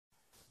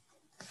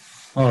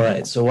All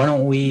right, so why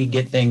don't we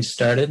get things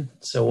started?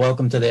 So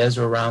welcome to the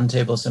Ezra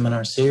Roundtable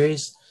Seminar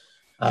Series.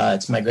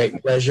 It's my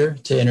great pleasure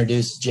to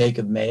introduce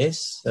Jacob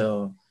Mays.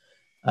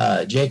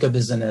 Jacob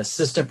is an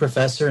assistant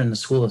professor in the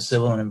School of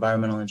Civil and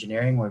Environmental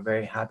Engineering. We're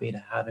very happy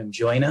to have him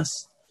join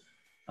us.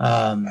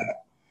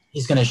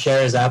 He's going to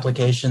share his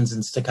applications in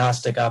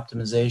stochastic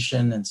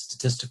optimization and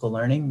statistical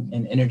learning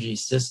in energy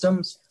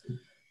systems.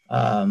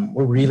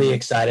 We're really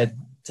excited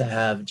to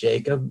have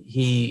Jacob.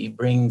 He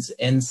brings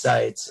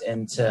insights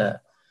into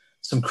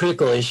some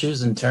critical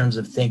issues in terms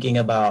of thinking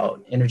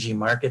about energy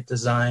market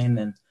design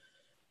and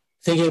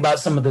thinking about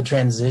some of the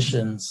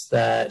transitions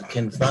that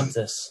confront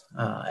us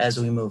as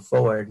we move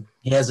forward.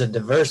 He has a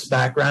diverse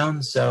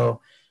background,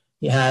 so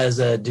he has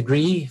a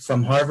degree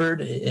from Harvard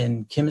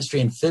in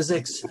chemistry and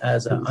physics.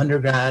 As an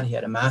undergrad, he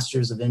had a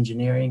master's of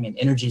engineering and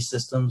energy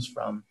systems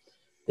from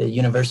the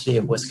University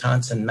of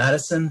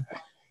Wisconsin-Madison.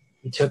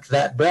 He took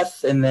that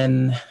breath and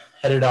then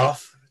headed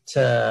off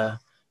to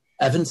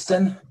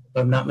Evanston, if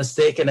I'm not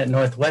mistaken, at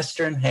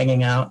Northwestern,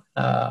 hanging out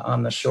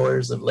on the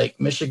shores of Lake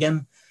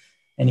Michigan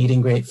and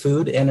eating great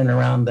food in and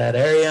around that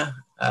area.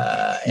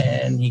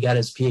 And he got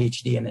his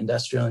PhD in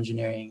industrial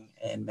engineering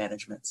and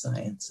management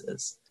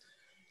sciences.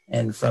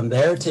 And from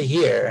there to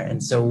here.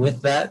 And so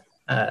with that,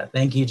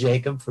 thank you,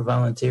 Jacob, for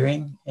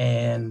volunteering,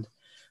 and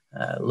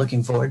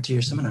looking forward to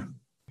your seminar.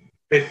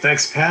 Great,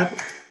 thanks,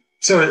 Pat.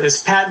 So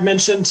as Pat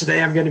mentioned,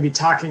 today I'm going to be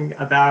talking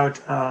about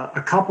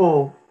a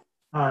couple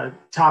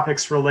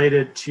topics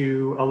related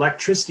to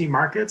electricity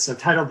markets. I've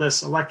titled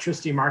this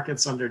Electricity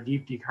Markets Under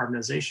Deep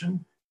Decarbonization.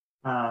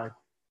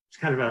 It's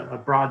kind of a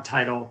broad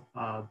title,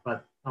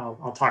 but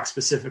I'll talk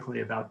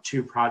specifically about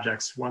two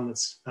projects, one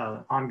that's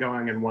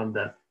ongoing and one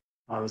that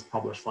was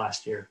published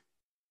last year.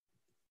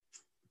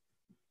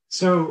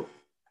 So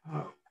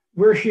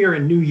we're here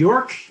in New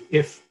York.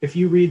 If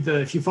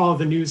you follow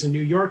the news in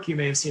New York, you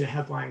may have seen a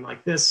headline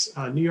like this: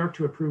 New York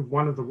to approve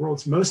one of the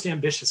world's most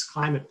ambitious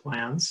climate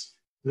plans.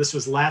 This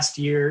was last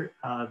year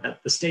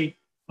that the state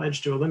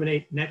pledged to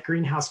eliminate net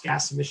greenhouse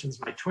gas emissions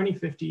by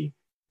 2050,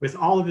 with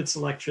all of its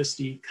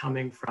electricity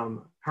coming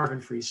from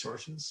carbon-free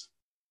sources.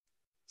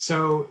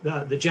 So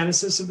the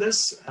genesis of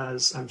this,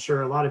 as I'm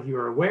sure a lot of you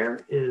are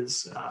aware,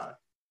 is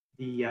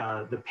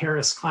the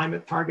Paris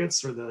climate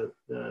targets, or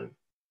the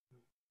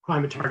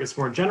climate targets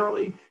more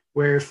generally,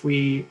 where if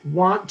we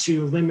want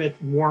to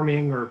limit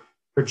warming or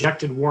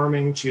projected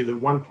warming to the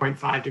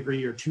 1.5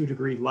 degree or 2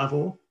 degree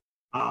level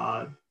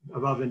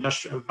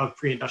above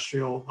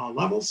pre-industrial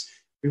levels,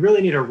 we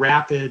really need a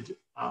rapid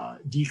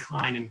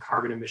decline in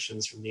carbon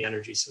emissions from the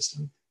energy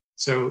system.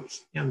 So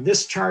in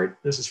this chart,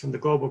 this is from the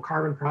Global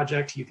Carbon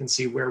Project. You can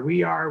see where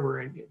we are.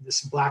 We're in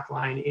this black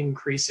line,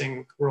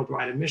 increasing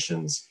worldwide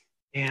emissions.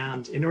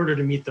 And in order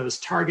to meet those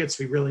targets,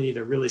 we really need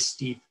a really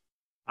steep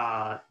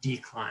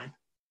decline.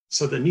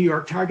 So the New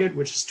York target,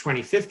 which is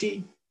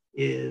 2050,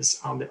 is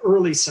on the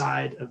early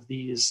side of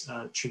these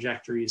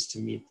trajectories to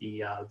meet the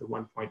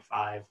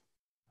 1.5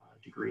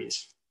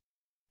 degrees.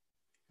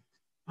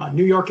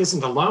 New York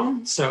isn't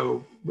alone,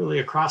 so really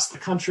across the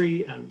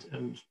country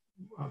and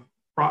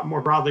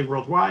more broadly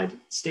worldwide,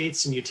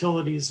 states and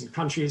utilities and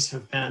countries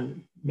have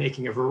been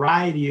making a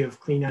variety of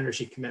clean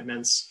energy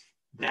commitments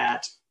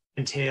that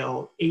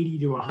entail 80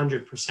 to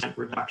 100%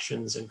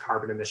 reductions in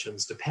carbon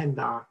emissions,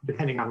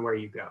 depending on where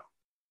you go.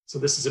 So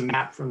this is a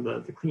map from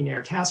the Clean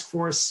Air Task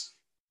Force,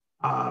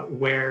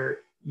 where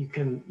you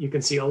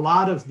can see a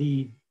lot of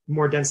the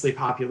more densely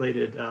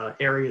populated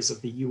areas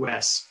of the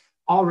US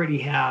already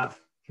have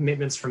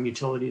commitments from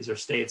utilities or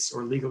states,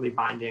 or legally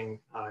binding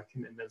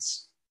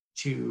commitments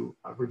to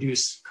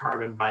reduce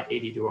carbon by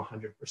 80 to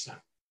 100%.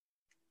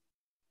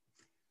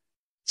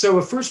 So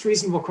a first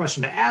reasonable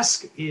question to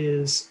ask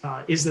is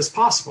this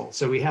possible?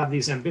 So we have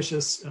these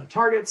ambitious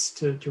targets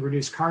to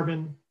reduce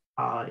carbon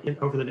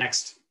over the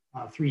next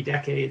 3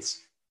 decades.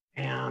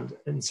 And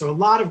so a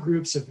lot of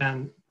groups have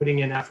been putting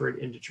in effort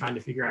into trying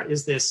to figure out,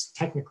 is this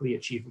technically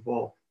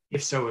achievable?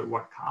 If so, at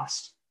what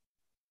cost?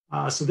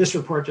 So this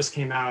report just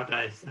came out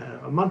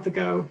a month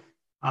ago.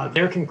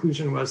 Their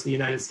conclusion was the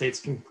United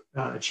States can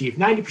achieve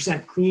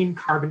 90% clean,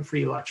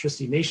 carbon-free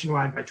electricity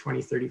nationwide by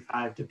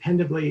 2035,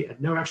 dependably, at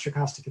no extra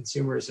cost to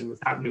consumers and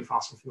without new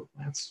fossil fuel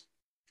plants.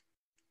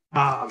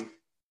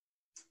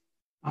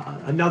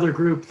 Another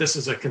group, this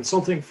is a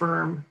consulting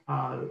firm,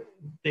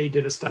 they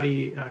did a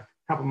study a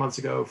couple months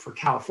ago for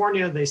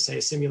California. They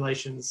say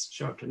simulations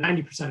show up to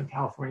 90% of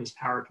California's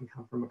power can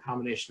come from a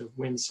combination of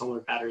wind, solar,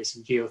 batteries,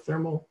 and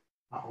geothermal,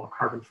 all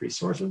carbon-free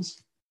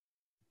sources.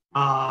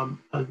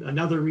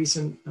 Another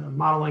recent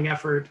modeling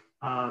effort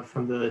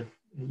from the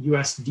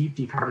US Deep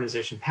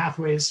Decarbonization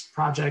Pathways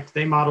Project,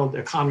 they modeled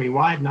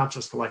economy-wide, not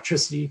just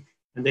electricity,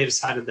 and they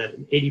decided that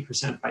an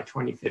 80% by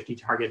 2050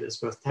 target is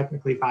both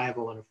technically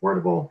viable and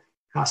affordable,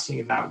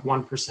 costing about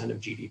 1% of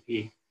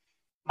GDP.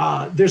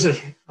 There's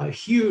a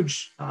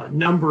huge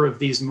number of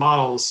these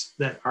models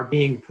that are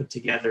being put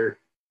together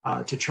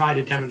to try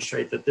to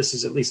demonstrate that this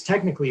is at least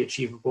technically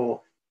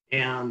achievable,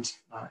 and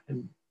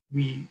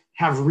we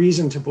have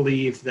reason to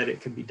believe that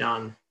it could be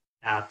done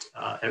at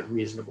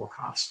reasonable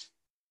cost.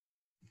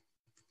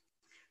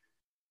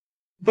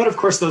 But of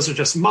course, those are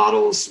just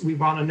models. We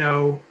want to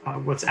know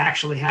what's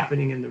actually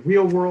happening in the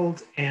real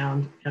world.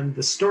 And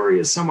the story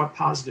is somewhat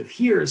positive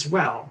here as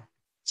well.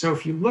 So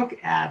if you look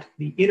at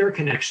the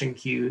interconnection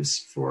queues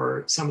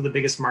for some of the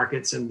biggest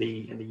markets in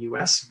the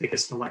US,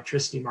 biggest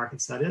electricity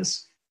markets that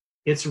is,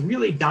 it's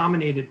really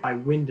dominated by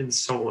wind and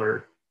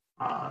solar,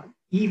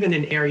 even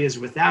in areas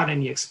without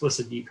any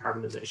explicit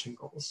decarbonization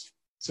goals.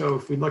 So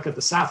if we look at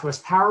the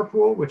Southwest Power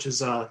Pool, which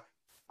is a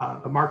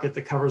market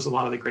that covers a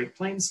lot of the Great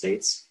Plains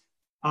states,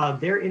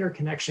 their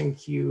interconnection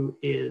queue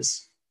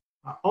is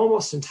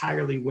almost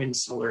entirely wind,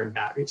 solar, and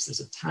batteries.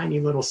 There's a tiny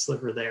little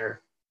sliver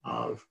there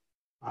of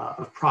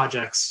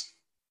projects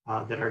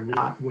that are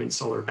not wind,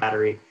 solar,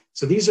 battery.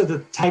 So these are the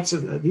types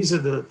of, these are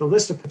the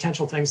list of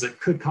potential things that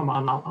could come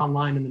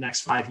online in the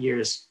next 5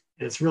 years.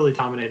 And it's really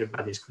dominated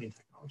by these clean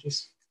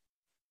technologies.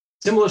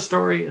 Similar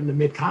story in the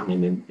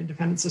Mid-Continent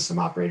Independent System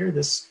Operator.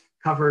 This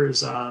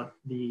covers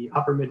the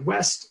upper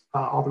Midwest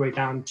all the way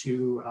down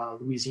to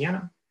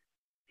Louisiana.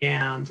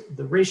 And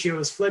the ratio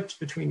is flipped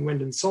between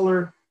wind and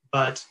solar,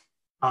 but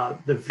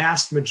the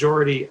vast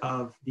majority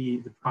of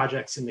the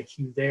projects in the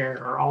queue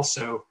there are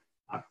also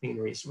clean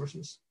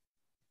resources.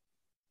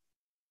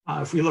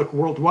 If we look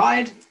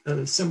worldwide,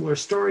 a similar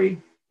story.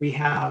 We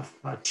have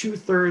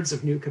 2/3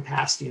 of new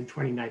capacity in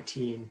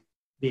 2019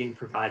 being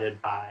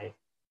provided by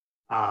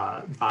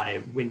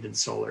wind and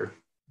solar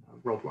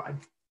worldwide.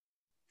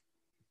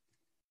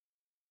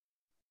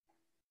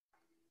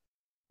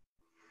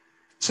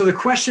 So the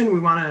question we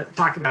want to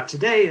talk about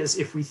today is,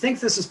 if we think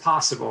this is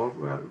possible,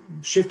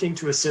 shifting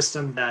to a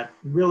system that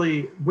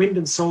really wind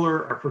and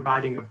solar are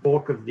providing a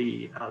bulk of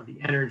the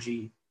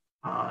energy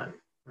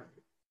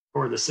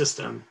for the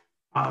system,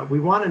 we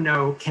want to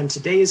know, can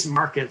today's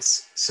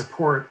markets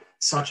support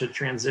such a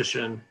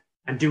transition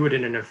and do it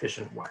in an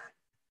efficient way?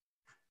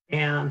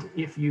 And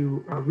if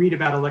you read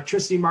about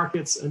electricity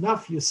markets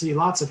enough, you'll see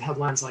lots of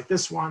headlines like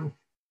this one,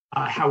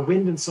 how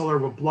wind and solar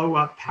will blow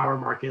up power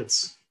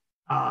markets.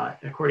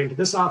 According to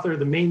this author,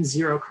 the main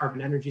zero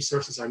carbon energy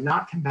sources are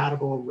not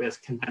compatible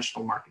with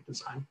conventional market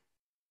design.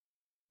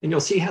 And you'll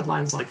see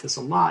headlines like this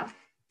a lot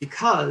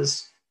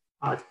because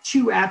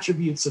two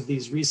attributes of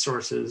these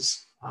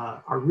resources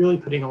are really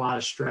putting a lot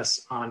of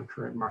stress on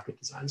current market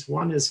designs.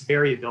 One is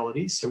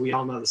variability. So we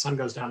all know the sun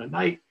goes down at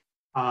night.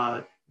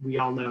 We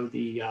all know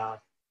the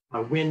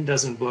wind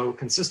doesn't blow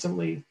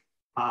consistently.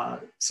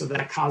 So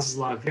that causes a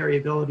lot of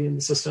variability in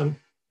the system.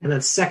 And then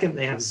second,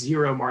 they have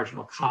zero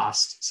marginal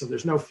cost. So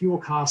there's no fuel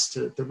cost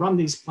to run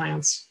these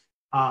plants.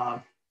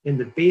 In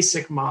the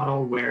basic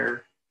model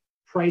where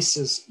price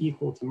is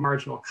equal to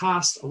marginal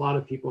cost, a lot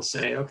of people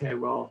say, okay,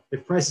 well,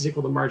 if price is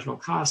equal to marginal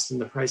cost, then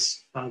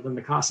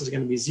the cost is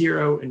going to be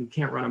zero, and you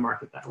can't run a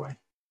market that way.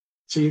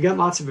 So you get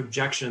lots of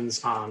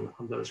objections on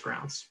those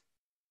grounds.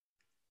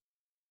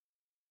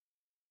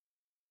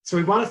 So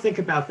we want to think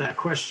about that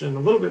question a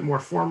little bit more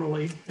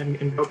formally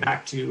and go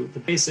back to the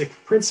basic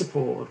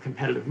principle of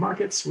competitive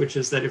markets, which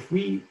is that if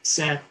we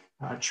set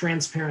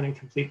transparent and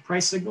complete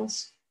price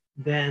signals,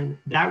 then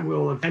that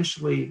will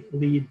eventually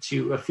lead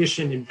to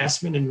efficient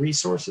investment in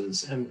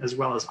resources and as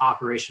well as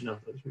operation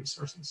of those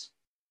resources.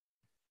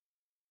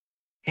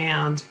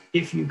 And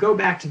if you go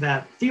back to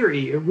that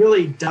theory, it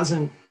really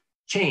doesn't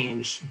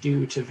change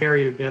due to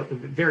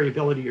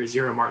variability or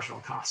zero marginal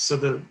cost. So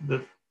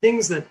the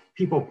things that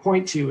people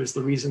point to as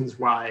the reasons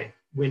why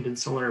wind and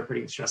solar are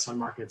putting stress on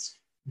markets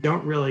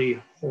don't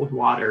really hold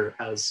water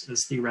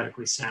as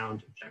theoretically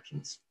sound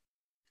objections.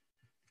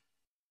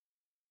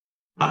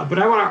 But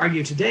I want to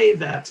argue today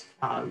that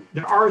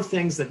there are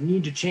things that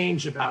need to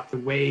change about the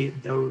way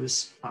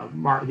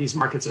these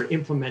markets are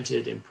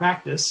implemented in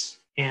practice,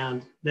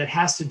 and that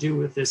has to do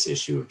with this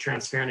issue of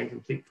transparent and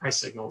complete price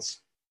signals,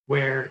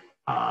 where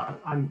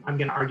I'm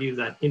going to argue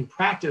that in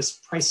practice,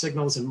 price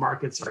signals in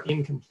markets are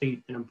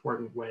incomplete in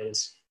important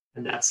ways,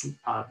 and that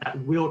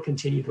will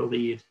continue to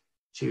lead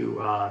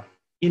to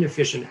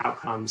inefficient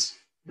outcomes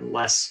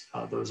unless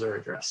those are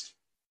addressed.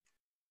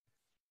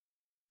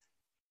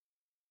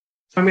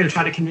 So I'm going to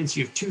try to convince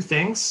you of two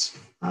things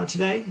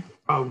today.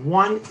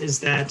 One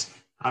is that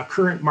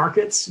current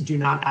markets do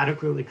not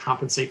adequately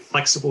compensate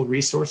flexible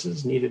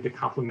resources needed to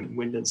complement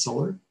wind and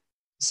solar.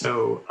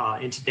 So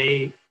in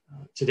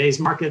today's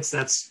markets,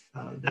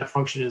 that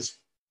function is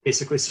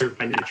basically served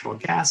by natural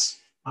gas,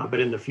 but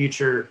in the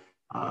future,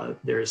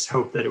 there's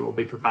hope that it will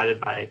be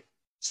provided by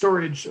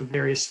storage of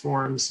various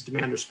forms,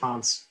 demand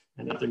response,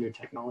 and other new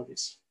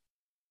technologies.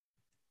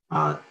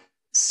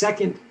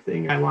 Second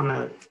thing I want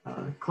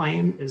to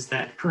claim is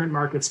that current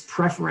markets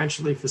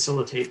preferentially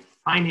facilitate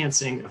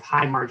financing of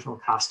high marginal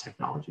cost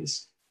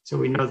technologies. So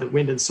we know that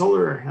wind and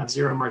solar have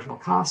zero marginal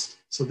cost,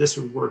 so this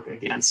would work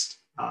against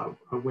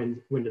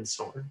wind and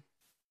solar.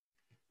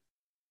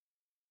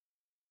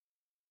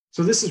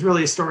 So this is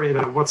really a story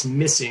about what's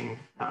missing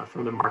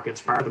from the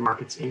markets. Why are the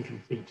markets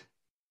incomplete?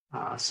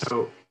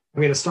 So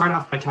I'm going to start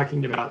off by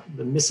talking about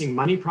the missing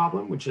money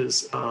problem, which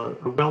is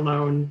a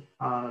well-known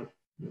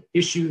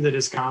issue that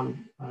has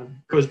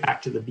goes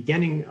back to the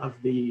beginning of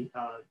the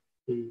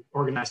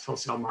organized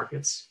wholesale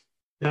markets.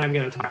 Then I'm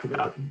going to talk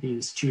about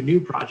these two new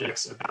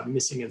projects about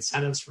missing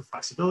incentives for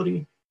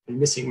flexibility and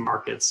missing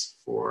markets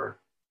for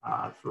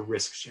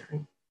risk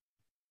sharing.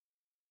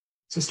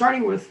 So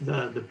starting with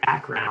the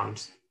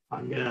background,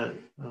 I'm going to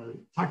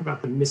talk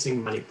about the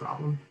missing money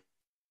problem.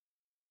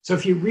 So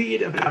if you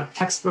read about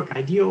textbook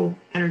ideal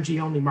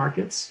energy-only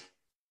markets,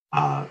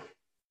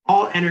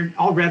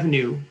 all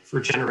revenue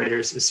for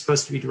generators is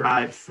supposed to be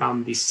derived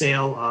from the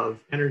sale of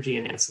energy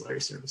and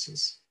ancillary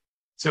services.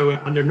 So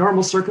under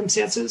normal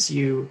circumstances,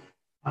 you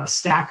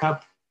stack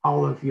up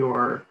all of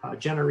your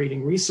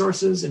generating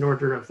resources in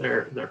order of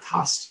their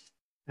cost,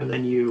 and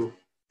then you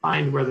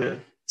find where the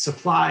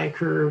supply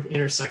curve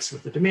intersects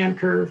with the demand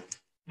curve,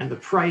 and the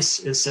price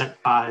is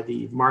set by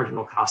the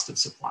marginal cost of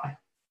supply.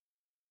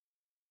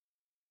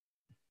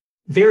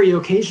 Very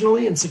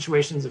occasionally, in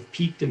situations of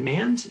peak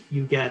demand,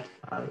 you get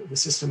the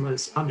system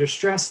is under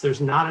stress,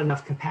 there's not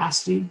enough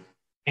capacity,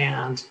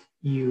 and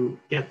you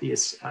get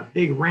this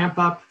big ramp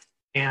up,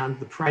 and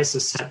the price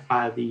is set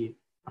by the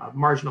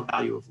marginal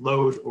value of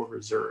load or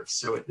reserve.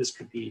 So this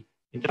could be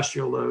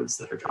industrial loads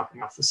that are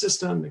dropping off the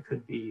system. It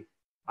could be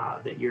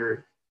that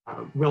you're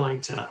willing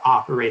to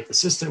operate the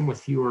system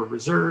with fewer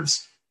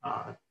reserves,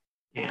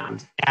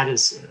 and that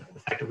is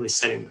effectively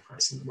setting the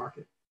price in the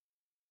market.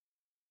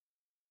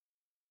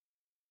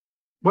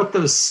 What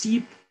those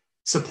steep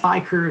supply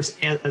curves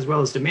as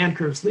well as demand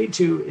curves lead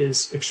to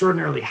is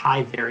extraordinarily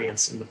high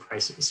variance in the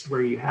prices,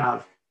 where you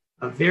have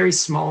a very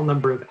small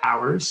number of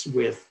hours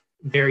with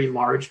very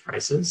large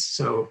prices.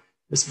 So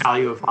this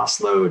value of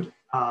lost load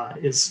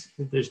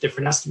there's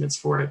different estimates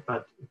for it,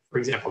 but for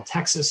example,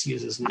 Texas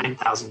uses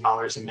 $9,000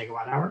 a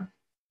megawatt hour.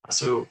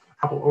 So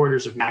a couple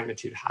orders of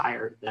magnitude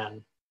higher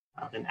than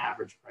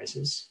average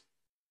prices.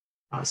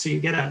 So you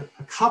get a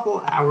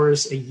couple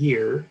hours a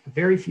year,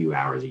 very few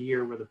hours a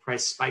year where the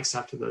price spikes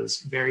up to those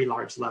very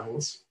large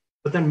levels.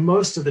 But then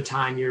most of the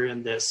time you're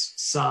in this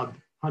sub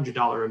 $100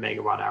 a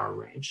megawatt hour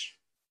range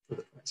for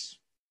the price.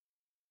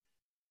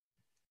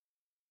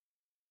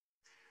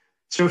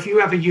 So if you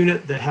have a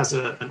unit that has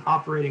an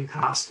operating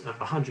cost of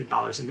 $100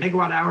 a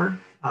megawatt hour,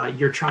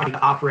 you're trying to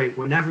operate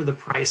whenever the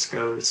price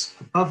goes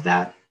above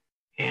that,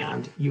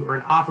 and you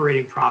earn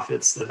operating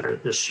profits that are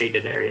this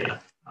shaded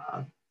area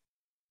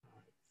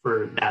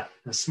for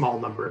a small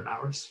number of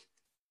hours.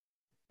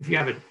 If you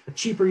have a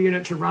cheaper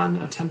unit to run,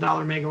 a $10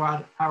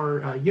 megawatt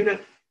hour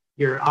unit,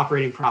 your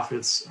operating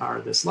profits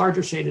are this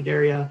larger shaded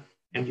area,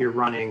 and you're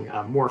running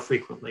more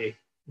frequently.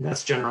 And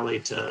that's generally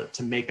to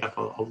make up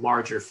a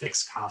larger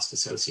fixed cost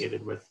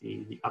associated with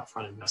the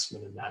upfront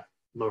investment in that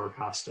lower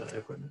cost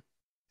equipment.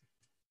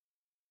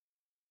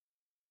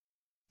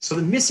 So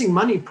the missing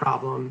money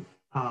problem,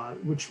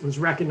 which was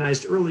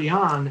recognized early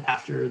on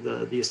after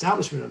the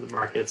establishment of the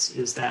markets,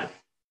 is that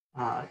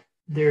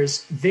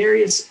there's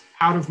various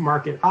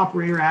out-of-market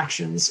operator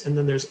actions, and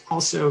then there's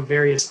also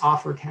various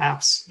offer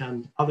caps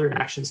and other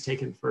actions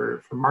taken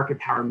for market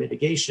power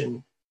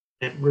mitigation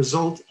that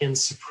result in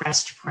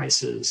suppressed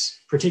prices,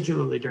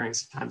 particularly during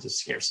times of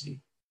scarcity.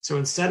 So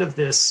instead of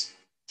this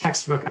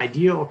textbook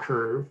ideal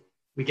curve,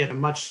 we get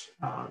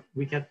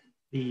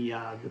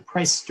the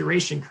price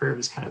duration curve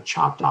is kind of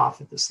chopped off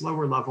at this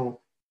lower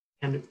level,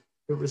 and it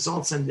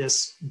results in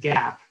this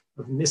gap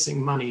of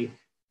missing money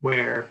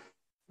where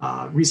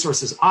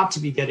resources ought to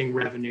be getting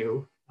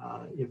revenue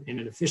in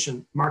an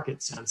efficient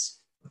market sense,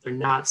 but they're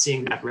not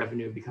seeing that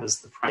revenue because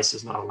the price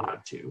is not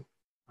allowed to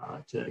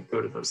go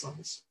to those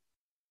levels.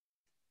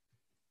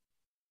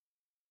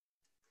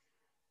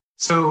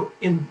 So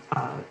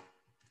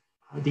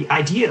the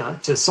idea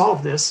to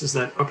solve this is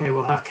that, okay,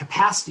 we'll have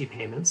capacity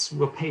payments,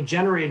 we'll pay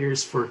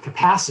generators for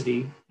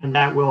capacity, and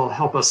that will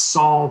help us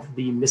solve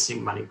the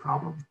missing money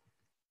problem.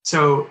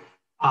 So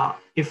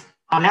if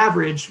on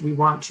average, we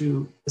want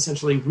to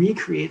essentially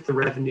recreate the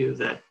revenue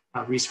that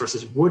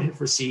resources would have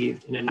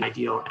received in an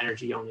ideal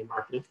energy-only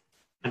market.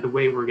 And the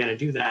way we're going to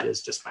do that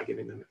is just by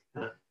giving them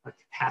a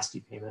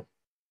capacity payment.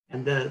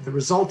 And the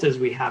result is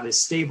we have a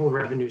stable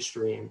revenue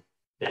stream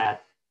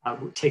that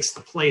takes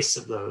the place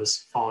of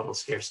those volatile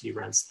scarcity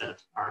rents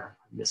that are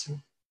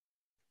missing.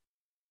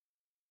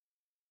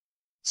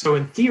 So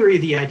in theory,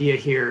 the idea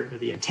here, or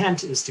the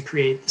intent, is to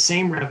create the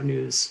same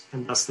revenues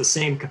and thus the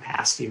same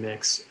capacity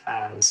mix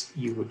as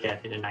you would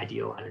get in an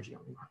ideal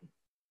energy-only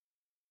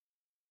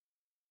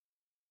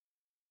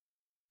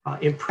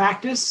market. In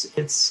practice,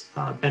 it's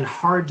been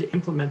hard to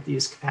implement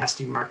these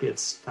capacity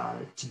markets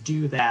to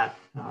do that,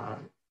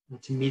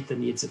 to meet the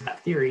needs of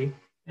that theory.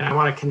 And I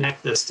want to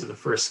connect this to the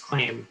first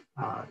claim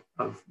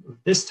of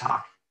this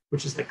talk,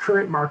 which is that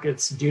current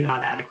markets do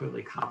not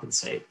adequately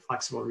compensate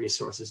flexible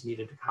resources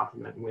needed to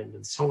complement wind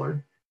and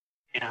solar.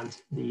 And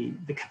the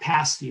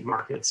capacity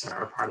markets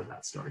are a part of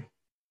that story.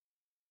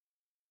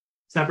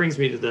 So that brings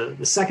me to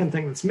the second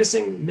thing that's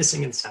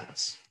missing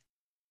incentives.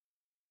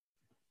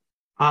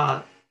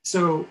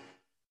 So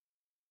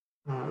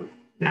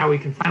now we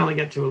can finally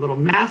get to a little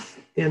math.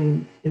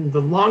 In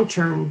the long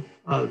term,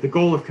 the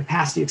goal of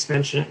capacity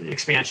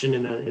expansion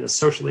in a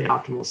socially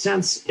optimal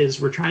sense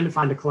is we're trying to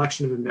find a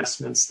collection of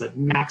investments that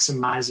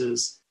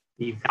maximizes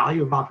the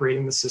value of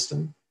operating the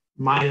system,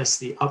 minus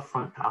the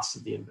upfront cost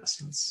of the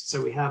investments.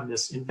 So we have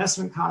this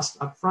investment cost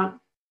upfront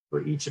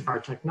for each of our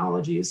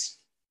technologies,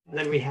 and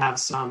then we have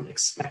some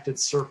expected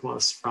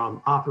surplus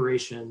from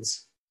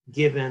operations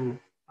given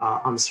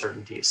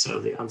uncertainty. So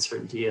the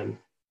uncertainty in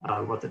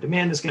what the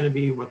demand is going to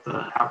be, what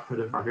the output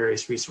of our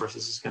various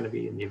resources is going to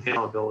be, and the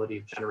availability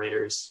of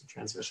generators,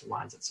 transmission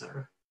lines, et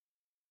cetera.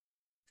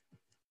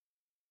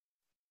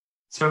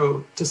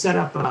 So to set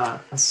up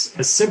as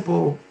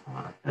simple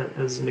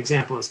as an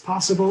example as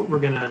possible, we're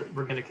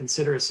gonna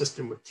consider a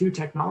system with two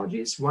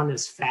technologies. One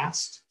is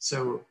fast.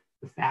 So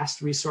the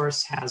fast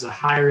resource has a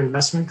higher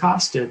investment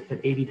cost at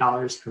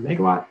 $80 per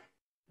megawatt,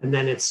 and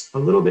then it's a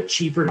little bit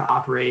cheaper to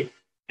operate,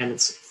 and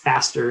it's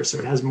faster, so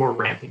it has more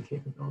ramping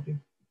capability.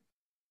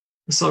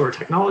 The slower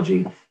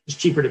technology is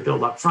cheaper to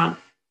build up front,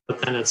 but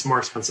then it's more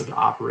expensive to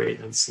operate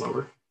and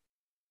slower.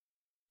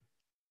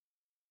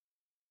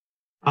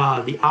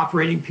 The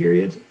operating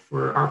period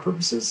for our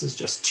purposes is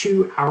just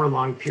 2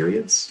 hour-long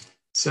periods.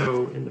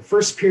 So in the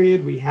first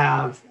period, we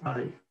have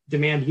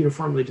demand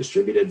uniformly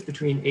distributed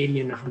between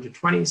 80 and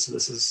 120. So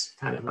this is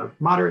kind of a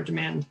moderate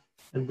demand.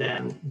 And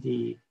then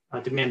the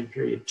demand in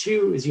period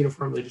 2 is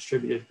uniformly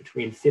distributed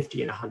between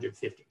 50 and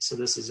 150. So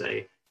this is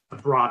a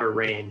broader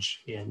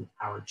range in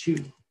hour 2.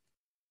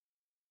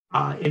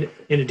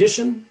 In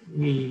addition,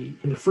 in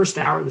the first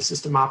hour, the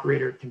system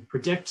operator can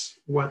predict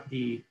what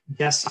the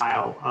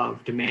decile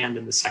of demand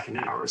in the second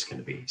hour is going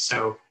to be.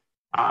 So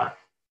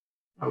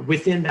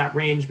within that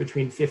range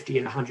between 50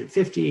 and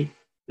 150,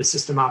 the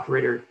system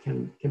operator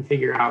can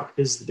figure out,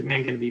 is the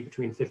demand going to be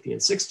between 50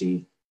 and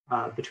 60,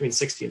 between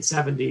 60 and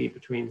 70,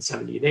 between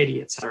 70 and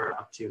 80, et cetera,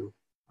 up to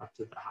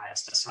the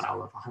highest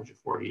decile of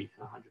 140 and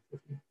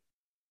 150.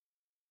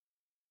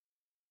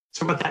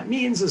 So what that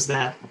means is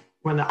that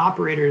when the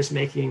operator is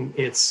making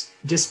its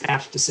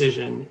dispatch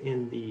decision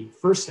in the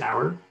first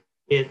hour,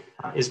 it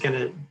is going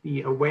to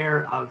be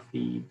aware of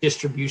the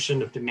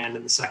distribution of demand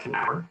in the second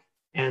hour,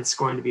 and it's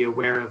going to be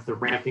aware of the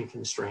ramping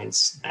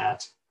constraints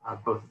that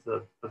both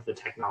of the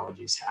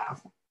technologies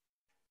have.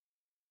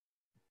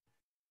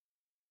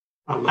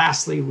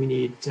 Lastly, we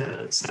need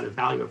to set a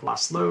value of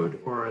lost load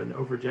or an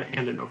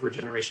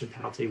overgeneration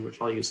penalty,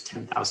 which I'll use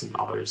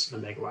 $10,000 a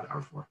megawatt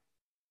hour for.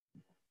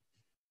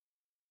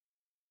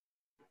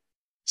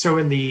 So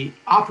in the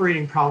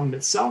operating problem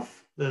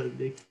itself,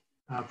 the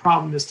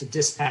problem is to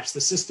dispatch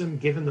the system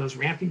given those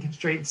ramping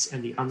constraints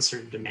and the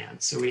uncertain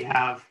demand. So we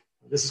have,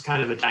 this is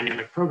kind of a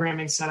dynamic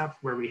programming setup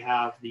where we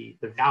have the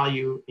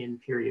value in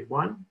period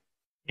 1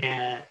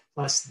 and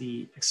plus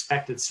the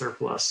expected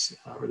surplus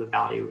or the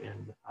value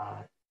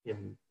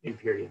in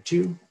period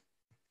 2.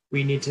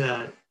 We need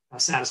to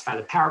satisfy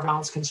the power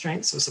balance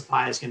constraints, so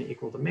supply is going to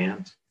equal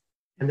demand.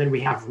 And then we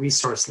have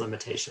resource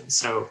limitations.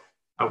 So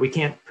we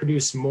can't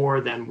produce more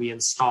than we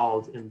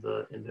installed in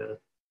the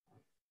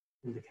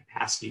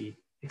capacity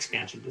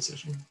expansion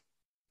decision.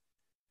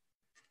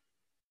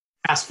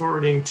 Fast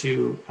forwarding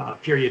to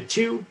period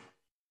 2,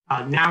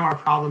 now our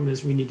problem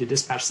is we need to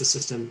dispatch the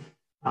system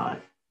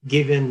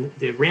given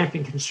the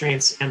ramping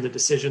constraints and the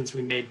decisions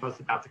we made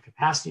both about the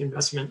capacity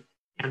investment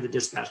and the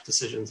dispatch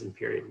decisions in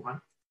period 1.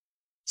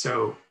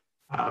 So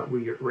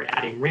we're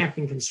adding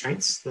ramping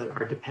constraints that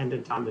are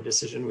dependent on the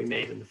decision we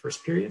made in the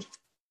first period.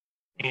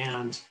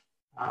 And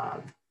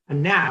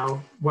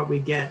now what we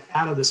get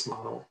out of this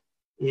model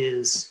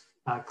is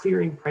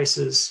clearing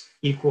prices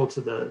equal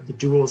to the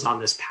duals on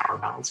this power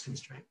balance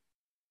constraint.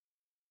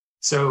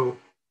 So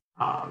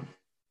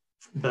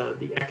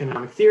the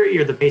economic theory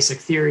or the basic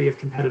theory of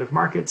competitive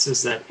markets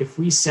is that if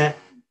we set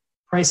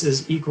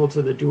prices equal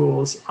to the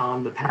duals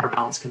on the power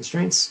balance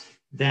constraints,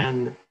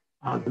 then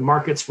the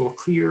markets will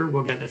clear,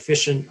 we'll get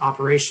efficient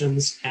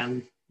operations,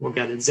 and we'll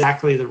get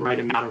exactly the right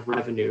amount of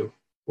revenue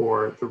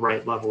or the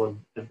right level of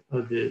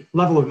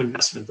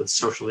investment that's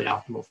socially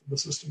optimal for the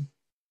system.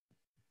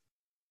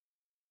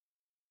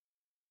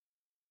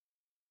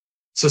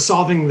 So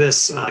solving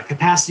this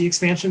capacity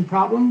expansion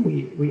problem,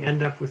 we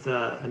end up with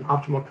an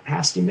optimal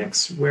capacity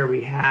mix where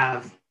we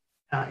have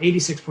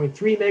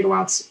 86.3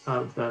 megawatts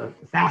of the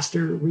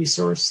faster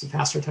resource, the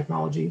faster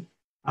technology,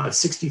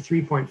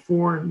 63.4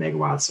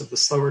 megawatts of the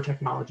slower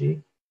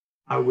technology,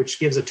 which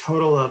gives a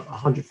total of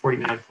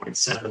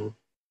 149.7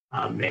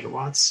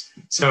 megawatts.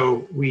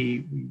 So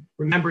we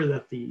remember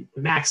that the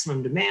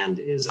maximum demand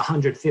is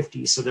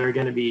 150. So there are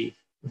going to be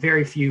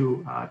very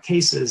few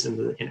cases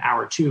in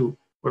hour 2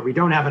 where we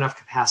don't have enough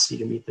capacity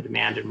to meet the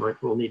demand and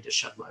we'll need to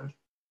shed load.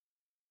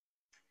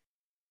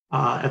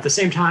 At the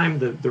same time,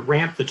 the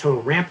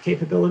total ramp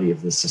capability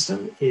of the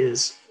system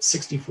is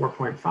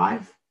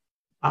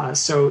 64.5.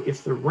 So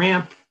if the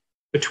ramp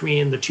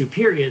between the two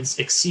periods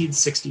exceeds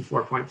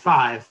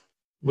 64.5,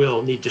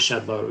 we'll need to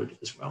shed load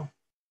as well.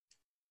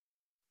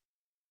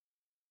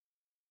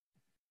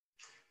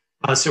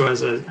 So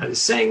as I was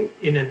saying,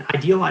 in an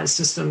idealized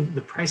system,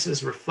 the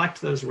prices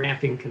reflect those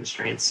ramping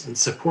constraints and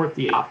support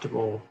the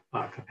optimal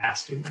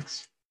capacity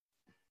mix.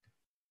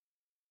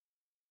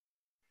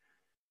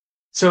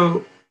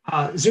 So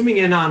zooming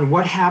in on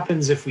what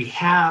happens if we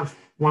have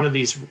one of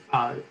these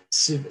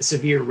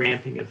severe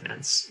ramping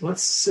events.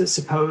 Let's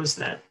suppose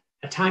that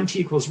At time t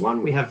equals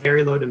 1, we have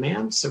very low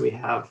demand. So we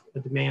have a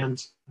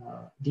demand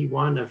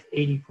D1 of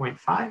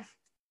 80.5.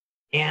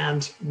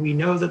 And we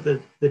know that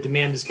the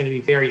demand is going to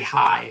be very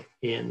high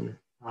in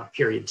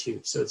period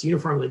 2. So it's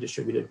uniformly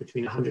distributed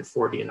between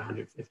 140 and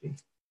 150.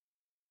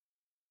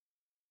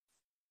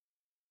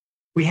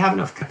 We have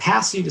enough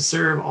capacity to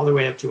serve all the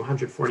way up to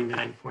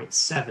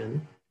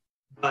 149.7,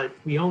 but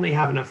we only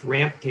have enough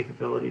ramp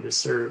capability to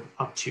serve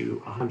up to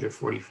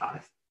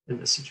 145 in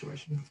this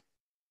situation.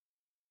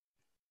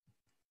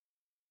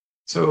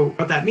 So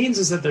what that means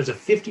is that there's a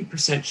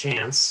 50%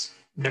 chance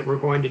that we're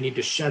going to need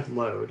to shed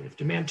load. If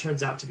demand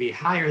turns out to be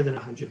higher than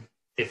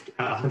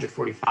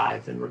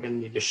 145, then we're going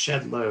to need to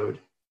shed load.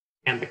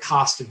 And the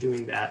cost of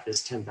doing that is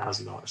 $10,000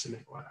 a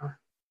megawatt hour.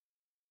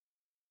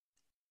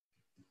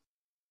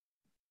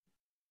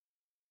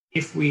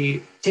 If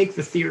we take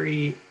the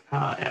theory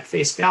at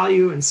face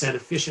value and set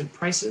efficient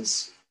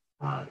prices,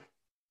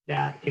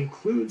 that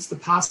includes the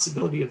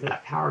possibility of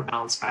that power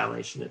balance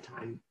violation at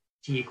time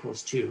t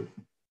equals 2.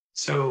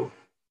 So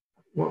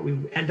what we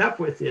end up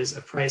with is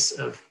a price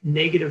of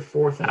negative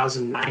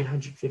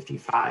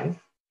 4,955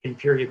 in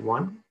period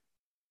 1.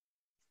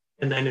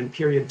 And then in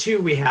period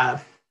 2, we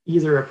have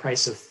either a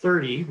price of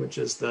 30, which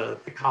is the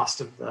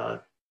cost of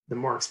the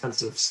more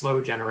expensive slow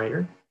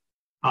generator,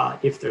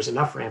 if there's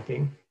enough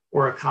ramping,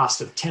 or a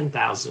cost of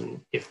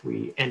 10,000 if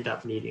we end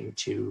up needing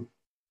to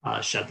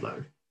shed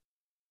load.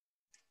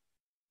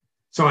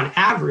 So on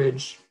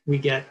average, we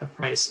get a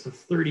price of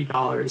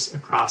 $30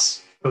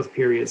 across both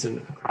periods and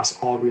across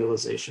all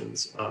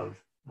realizations of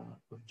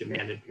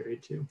demand in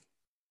period 2.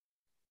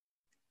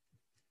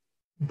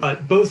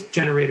 But both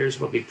generators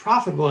will be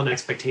profitable in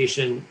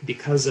expectation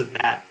because of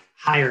that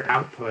higher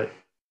output,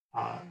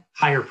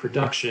 higher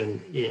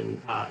production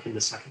in the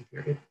second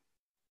period.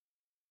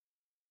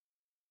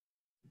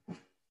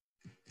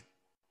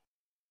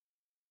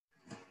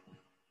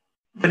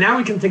 But now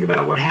we can think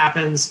about what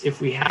happens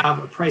if we have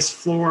a price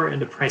floor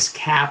and a price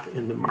cap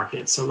in the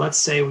market. So let's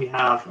say we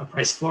have a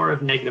price floor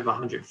of negative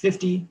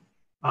 150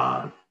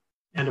 and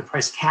a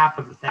price cap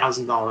of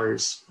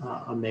 $1,000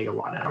 a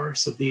megawatt hour.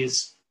 So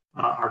these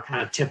are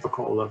kind of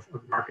typical of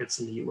markets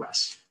in the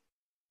US.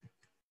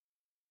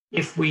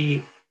 If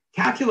we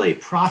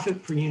calculate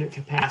profit per unit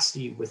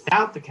capacity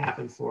without the cap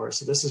and floor,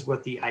 so this is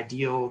what the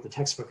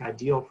textbook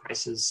ideal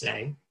prices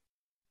say,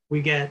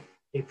 we get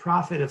a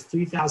profit of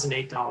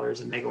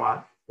 $3,008 a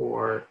megawatt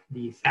for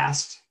the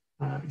fast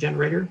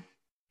generator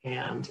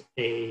and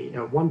a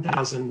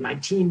 $1,019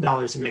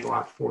 a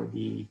megawatt for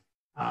the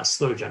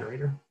slow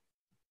generator.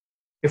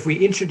 If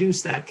we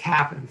introduce that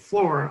cap and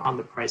floor on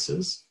the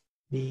prices,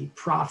 the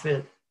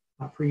profit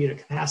per unit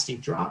capacity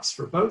drops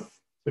for both.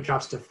 So it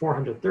drops to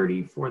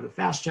 430 for the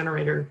fast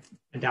generator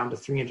and down to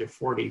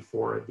 340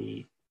 for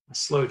the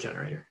slow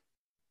generator.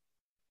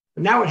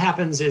 But now what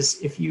happens is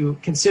if you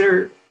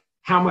consider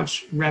how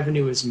much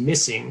revenue is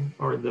missing,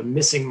 or the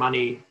missing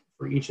money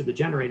for each of the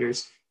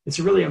generators, it's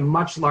really a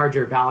much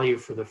larger value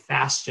for the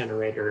fast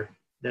generator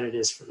than it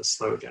is for the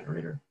slow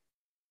generator.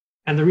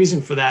 And the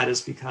reason for that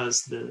is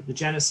because the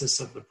genesis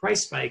of the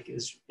price spike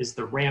is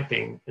the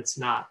ramping, it's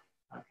not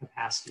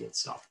capacity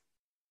itself.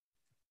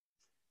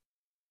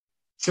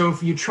 So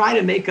if you try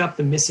to make up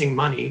the missing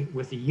money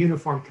with a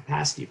uniform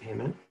capacity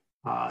payment,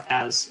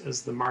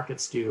 as the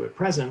markets do at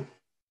present,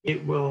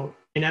 it will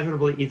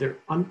inevitably either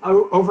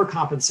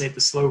overcompensate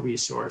the slow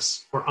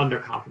resource or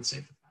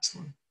undercompensate the fast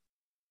one.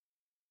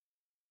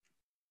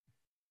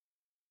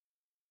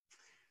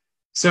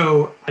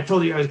 So I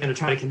told you I was going to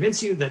try to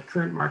convince you that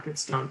current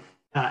markets don't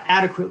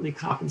adequately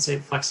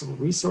compensate flexible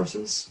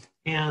resources,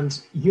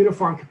 and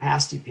uniform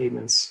capacity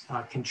payments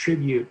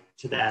contribute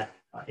to that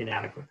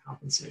inadequate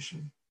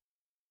compensation.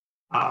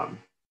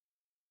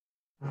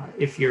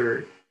 If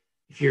you're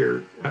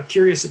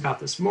curious about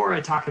this more,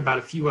 I talk about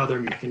a few other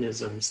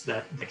mechanisms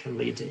that can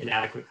lead to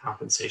inadequate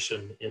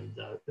compensation in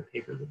the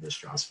paper that this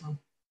draws from.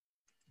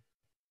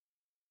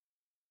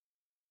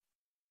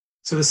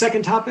 So the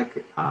second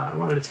topic I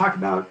wanted to talk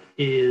about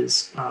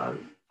is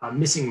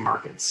missing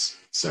markets.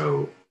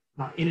 So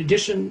in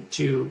addition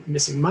to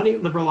missing money,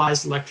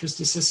 liberalized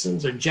electricity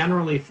systems are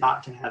generally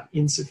thought to have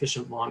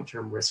insufficient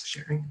long-term risk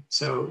sharing.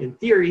 So in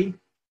theory,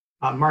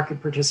 market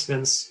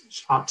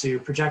participants ought to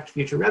project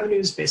future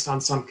revenues based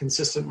on some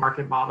consistent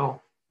market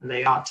model, and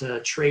they ought to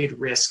trade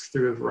risk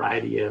through a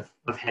variety of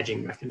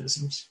hedging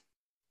mechanisms.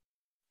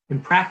 In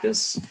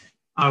practice,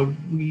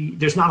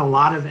 there's not a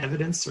lot of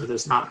evidence, or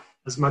there's not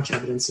as much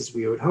evidence as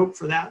we would hope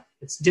for that.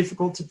 It's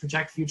difficult to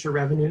project future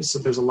revenues, so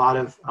there's a lot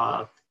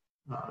of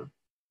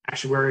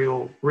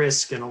actuarial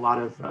risk and a lot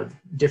of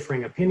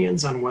differing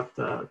opinions on what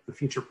the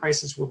future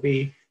prices will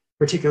be,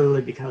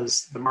 particularly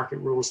because the market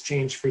rules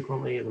change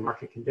frequently and the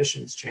market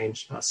conditions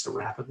change so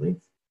rapidly.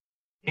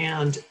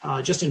 And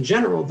just in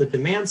general, the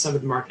demand side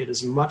of the market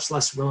is much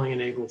less willing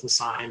and able to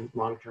sign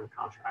long-term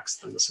contracts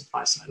than the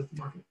supply side of the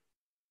market.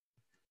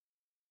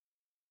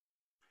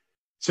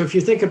 So if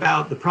you think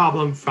about the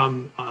problem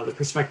from the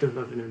perspective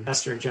of an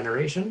investor in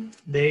generation,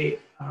 they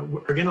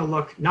are going to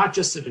look not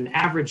just at an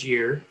average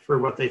year for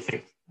what they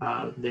think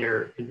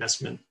their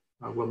investment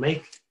will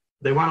make,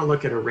 They want to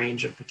look at a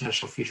range of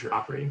potential future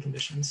operating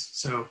conditions.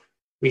 So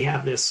we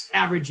have this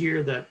average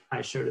year that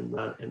I showed in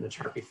the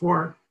chart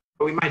before,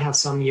 but we might have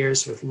some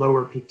years with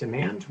lower peak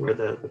demand where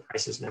the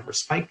prices never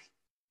spike.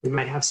 We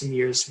might have some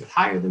years with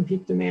higher than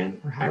peak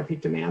demand or higher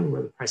peak demand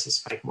where the prices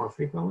spike more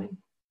frequently.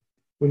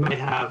 We might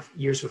have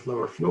years with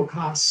lower fuel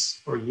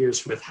costs or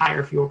years with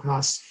higher fuel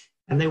costs,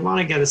 and they want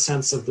to get a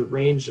sense of the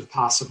range of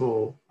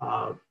possible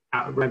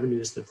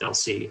revenues that they'll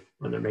see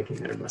when they're making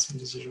their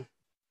investment decision.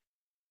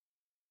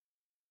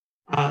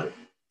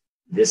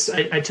 This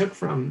I took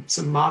from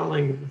some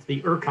modeling of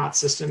the ERCOT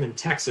system in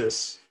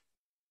Texas,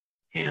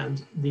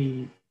 and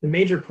the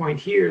major point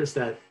here is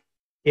that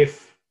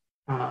if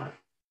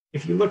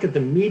you look at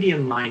the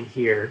median line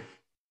here,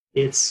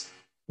 it's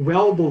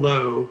well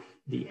below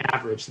the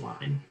average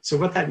line. So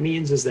what that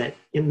means is that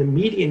in the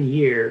median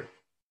year,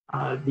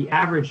 the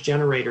average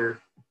generator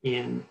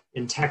in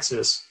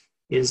Texas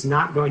is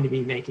not going to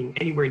be making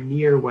anywhere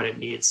near what it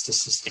needs to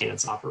sustain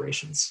its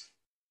operations.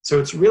 So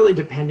it's really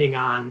depending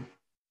on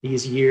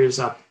these years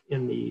up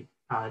in the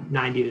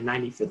 90 to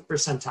 95th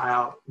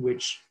percentile,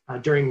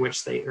 during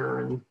which they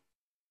earn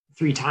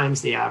 3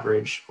 times the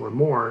average or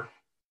more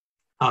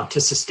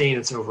to sustain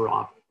its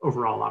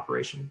overall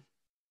operation.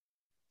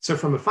 So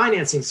from a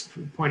financing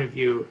point of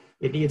view,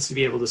 it needs to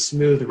be able to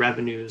smooth the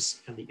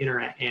revenues and the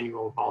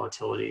interannual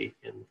volatility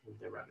in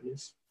the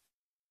revenues.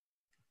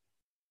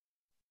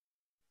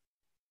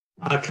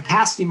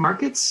 Capacity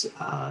markets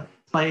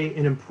play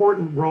an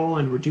important role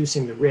in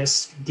reducing the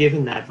risk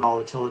given that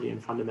volatility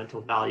and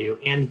fundamental value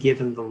and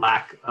given the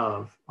lack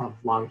of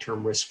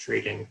long-term risk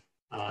trading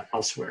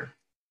elsewhere.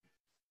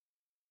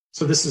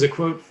 So this is a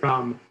quote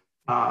from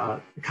the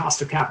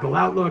Cost of Capital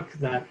Outlook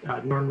that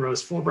Norton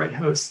Rose Fulbright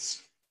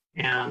hosts,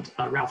 and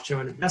Ralph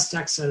Joe in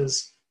Investec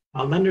says,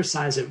 lender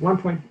size at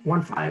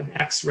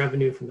 1.15x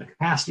revenue from the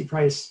capacity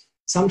price.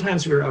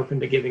 Sometimes we were open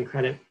to giving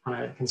credit on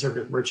a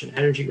conservative merchant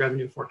energy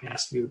revenue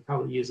forecast. We would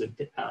probably use a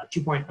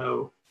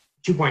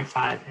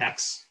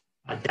 2.5x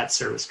debt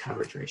service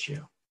coverage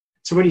ratio.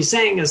 So what he's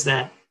saying is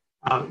that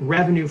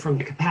revenue from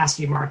the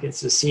capacity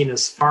markets is seen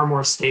as far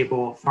more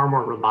stable, far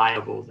more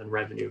reliable than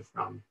revenue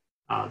from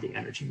the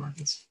energy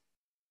markets.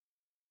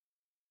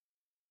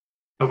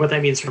 But what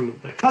that means from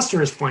the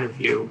customer's point of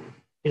view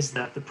is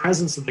that the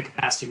presence of the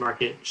capacity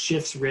market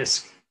shifts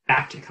risk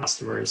back to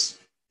customers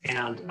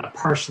and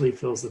partially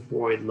fills the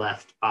void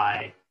left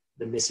by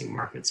the missing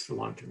markets for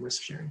long-term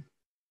risk sharing.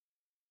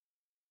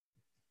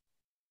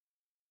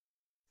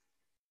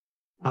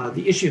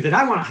 The issue that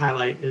I want to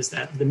highlight is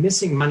that the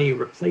missing money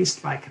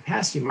replaced by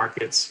capacity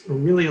markets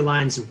really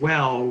aligns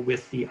well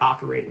with the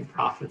operating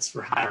profits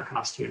for higher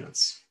cost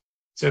units.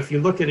 So if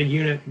you look at a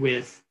unit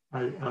with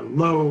a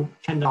low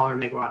 $10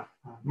 megawatt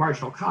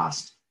marginal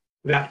cost,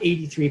 about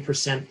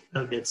 83%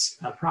 of its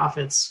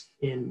profits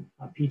in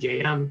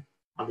PJM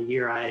on the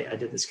year I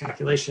did this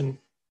calculation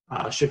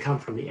should come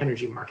from the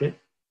energy market.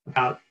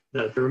 About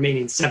the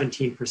remaining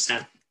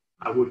 17%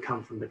 would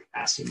come from the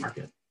capacity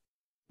market.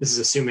 This is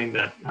assuming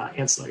that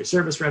ancillary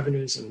service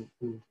revenues and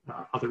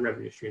other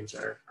revenue streams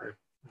are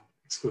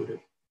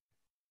excluded.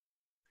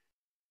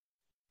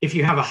 If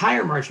you have a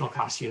higher marginal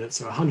cost unit,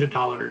 so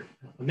 $100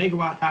 a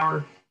megawatt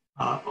hour,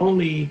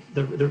 only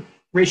the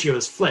ratio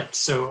is flipped.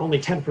 So only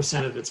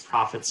 10% of its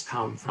profits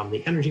come from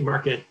the energy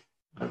market.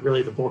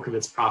 Really, the bulk of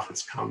its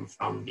profits come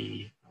from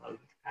the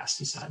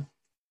capacity side.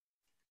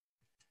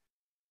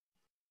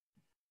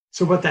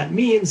 So what that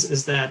means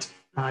is that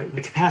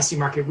the capacity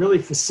market really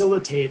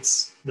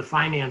facilitates the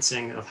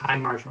financing of high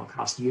marginal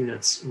cost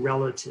units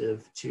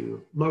relative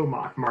to low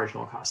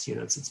marginal cost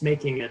units. It's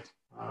making it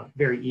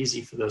very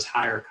easy for those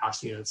higher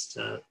cost units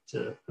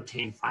to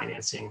obtain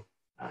financing,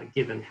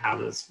 given how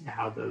those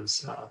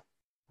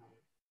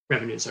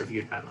revenues are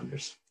viewed by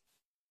lenders.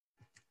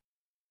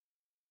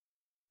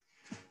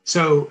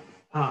 So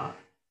I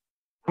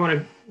want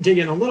to dig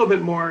in a little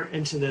bit more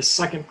into this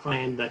second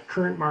claim that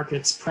current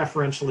markets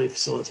preferentially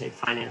facilitate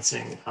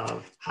financing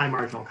of high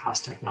marginal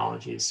cost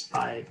technologies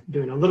by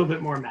doing a little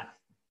bit more math.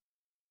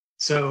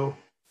 So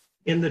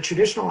in the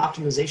traditional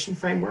optimization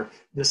framework,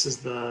 this is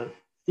the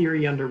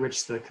theory under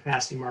which the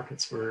capacity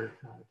markets were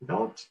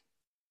developed.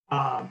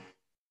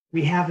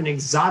 We have an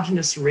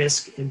exogenous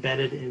risk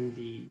embedded in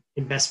the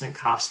investment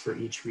cost for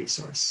each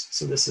resource.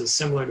 So this is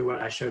similar to what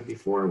I showed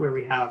before, where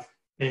we have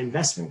an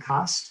investment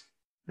cost,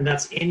 and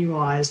that's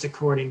annualized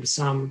according to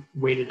some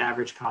weighted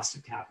average cost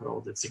of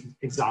capital that's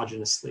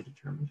exogenously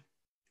determined.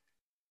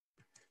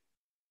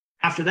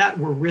 After that,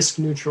 we're risk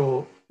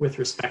neutral with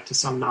respect to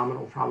some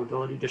nominal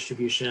probability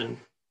distribution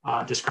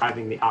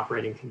describing the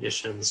operating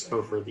conditions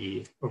over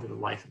the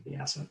life of the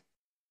asset.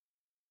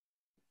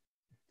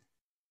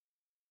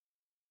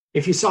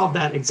 If you solve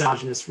that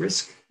exogenous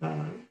risk,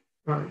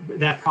 or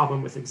that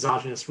problem with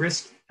exogenous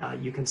risk,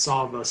 you can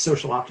solve a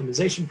social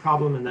optimization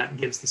problem, and that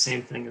gives the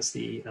same thing as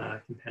the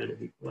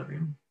competitive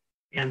equilibrium.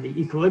 And the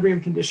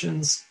equilibrium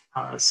conditions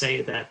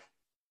say that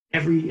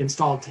every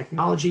installed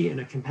technology in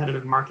a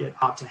competitive market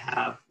ought to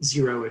have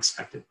 0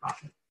 expected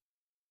profit.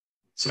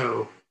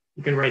 So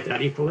You can write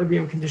that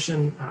equilibrium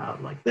condition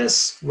like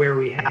this, where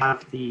we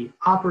have the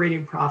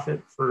operating profit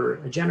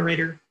for a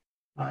generator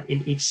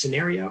in each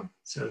scenario.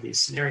 So these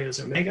scenarios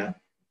omega,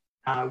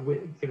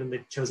 given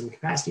the chosen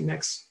capacity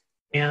mix,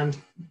 and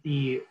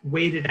the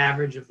weighted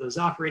average of those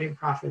operating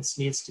profits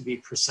needs to be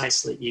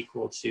precisely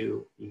equal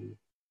to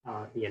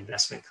the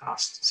investment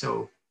cost.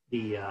 So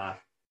the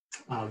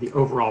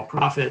overall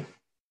profit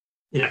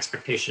in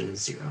expectation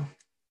is 0.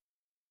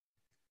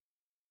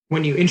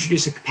 When you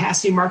introduce a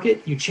capacity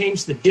market, you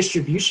change the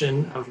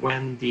distribution of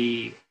when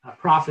the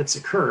profits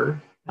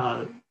occur.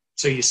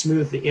 So you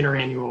smooth the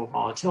interannual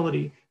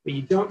volatility, but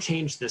you don't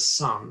change this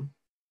sum.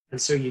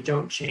 And so you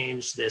don't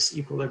change this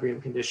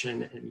equilibrium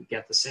condition, and you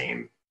get the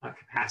same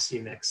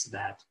capacity mix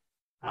that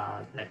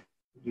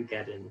you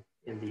get in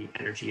the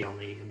energy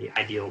only, in the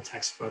ideal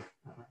textbook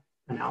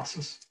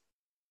analysis.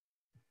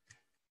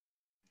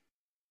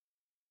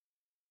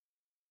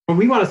 What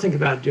we want to think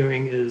about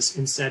doing is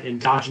instead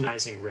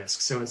endogenizing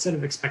risk. So instead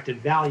of expected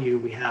value,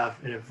 we have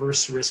an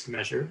averse risk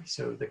measure.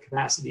 So the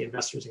capacity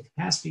investors in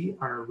capacity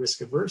are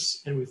risk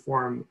averse, and we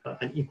form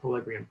an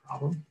equilibrium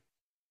problem.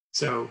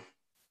 So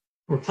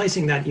we're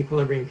replacing that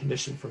equilibrium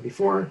condition from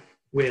before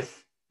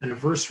with an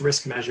averse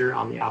risk measure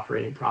on the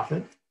operating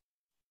profit.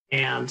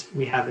 And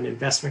we have an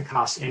investment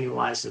cost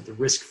annualized at the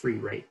risk-free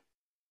rate.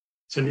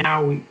 So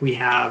now we're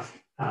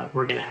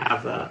going to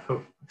have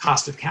a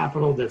cost of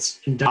capital that's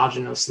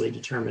endogenously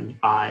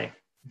determined by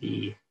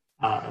the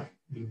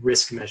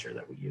risk measure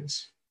that we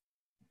use.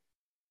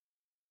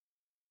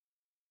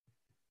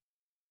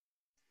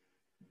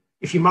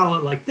 If you model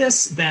it like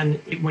this, then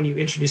when you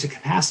introduce a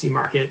capacity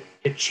market,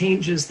 it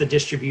changes the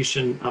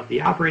distribution of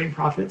the operating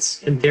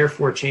profits and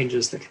therefore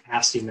changes the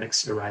capacity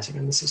mix arising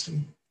in the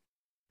system.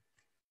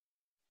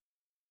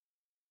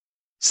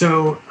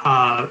 So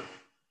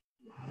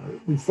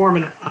we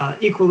form an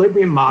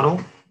equilibrium model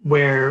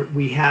where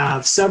we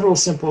have several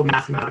simple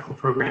mathematical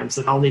programs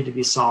that all need to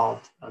be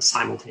solved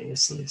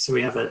simultaneously. So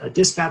we have a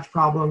dispatch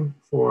problem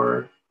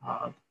for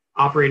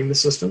operating the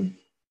system.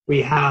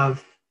 We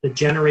have the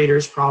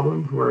generators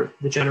problem,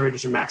 the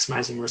generators are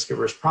maximizing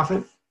risk-averse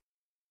profit.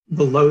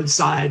 The load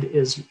side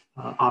is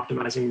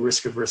optimizing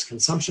risk-averse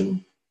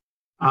consumption.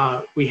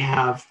 We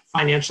have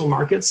financial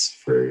markets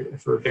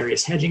for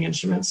various hedging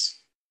instruments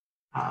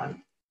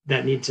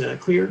that need to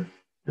clear.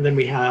 And then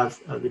we have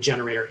the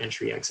generator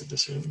entry-exit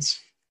decisions.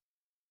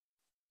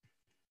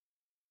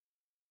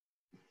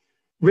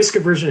 Risk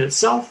aversion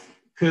itself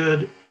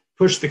could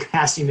push the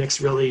capacity mix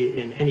really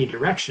in any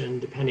direction,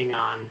 depending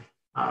on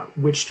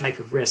which type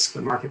of risk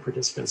the market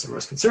participants are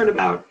most concerned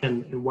about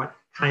and what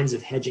kinds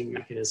of hedging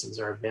mechanisms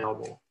are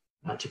available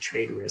to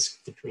trade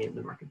risk between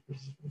the market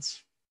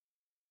participants.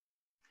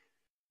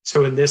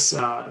 So in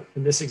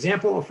this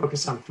example, I'll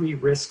focus on 3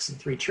 risks and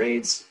 3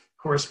 trades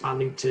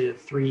corresponding to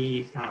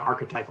 3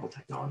 archetypal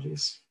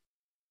technologies.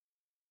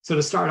 So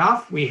to start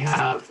off, we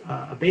have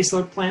a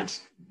baseload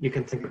plant. You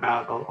can think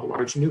about a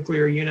large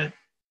nuclear unit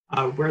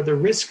where the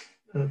risk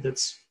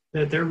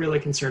that they're really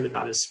concerned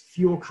about is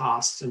fuel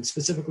costs, and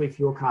specifically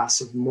fuel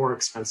costs of more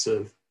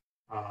expensive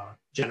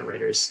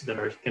generators that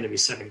are going to be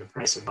setting the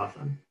price above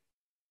them.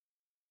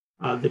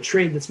 The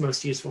trade that's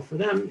most useful for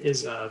them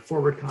is a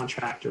forward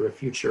contract or a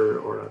future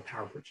or a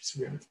power purchase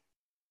agreement.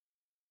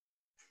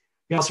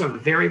 We also have a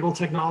variable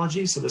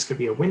technology, so this could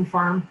be a wind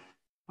farm.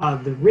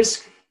 The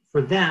risk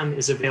for them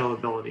is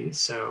availability.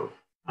 So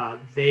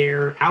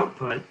their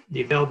output,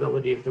 the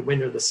availability of the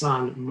wind or the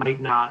sun, might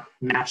not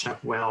match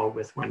up well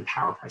with when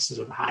power prices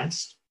are the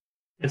highest.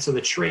 And so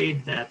the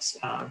trade that's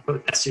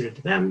best suited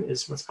to them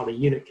is what's called a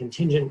unit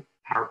contingent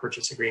power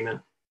purchase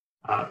agreement,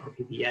 or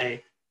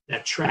PPA,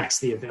 that tracks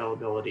the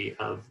availability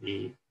of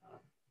the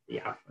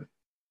output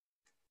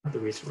of the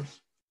resource.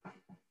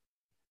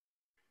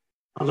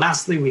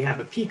 Lastly, we have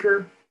a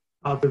peaker.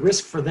 The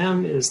risk for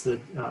them is the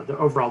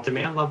overall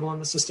demand level in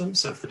the system.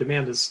 So if the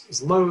demand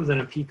is low, then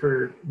a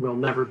peaker will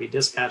never be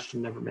dispatched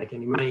and never make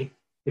any money.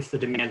 If the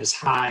demand is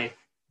high,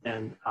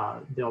 then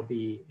they'll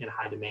be in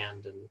high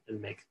demand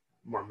and make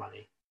more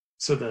money.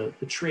 So the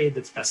trade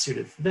that's best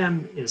suited for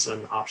them is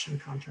an option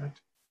contract.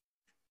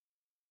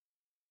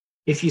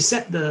 If you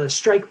set the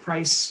strike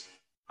price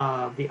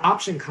of the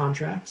option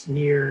contract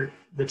near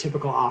the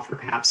typical offer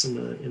caps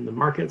in the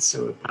market,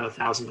 so about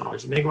 $1,000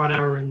 a megawatt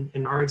hour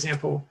in our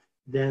example,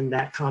 then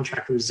that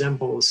contract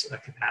resembles a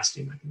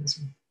capacity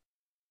mechanism.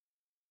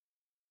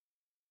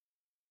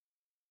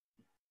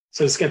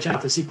 So to sketch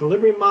out this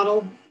equilibrium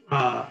model,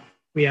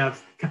 we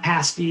have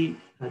capacity,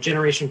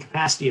 generation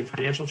capacity and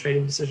financial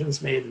trading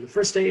decisions made in the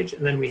first stage,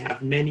 and then we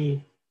have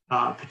many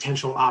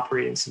potential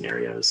operating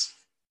scenarios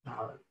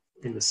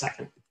in the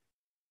second.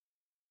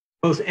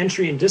 Both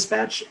entry and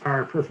dispatch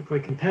are perfectly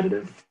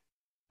competitive.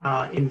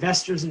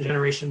 Investors in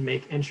generation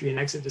make entry and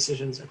exit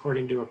decisions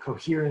according to a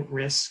coherent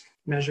risk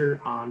measure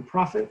on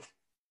profit.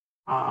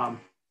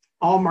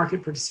 All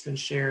market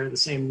participants share the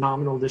same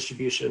nominal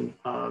distribution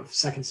of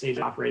second stage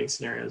operating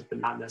scenarios, but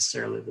not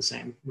necessarily the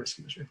same risk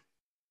measure.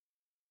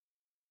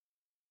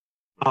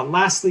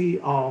 Lastly,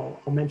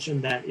 I'll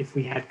mention that if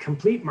we had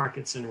complete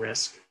markets in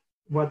risk,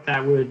 what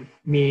that would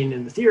mean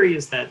in the theory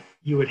is that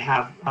you would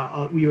have,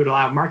 we would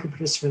allow market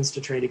participants to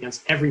trade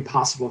against every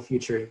possible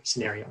future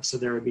scenario. So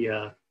there would be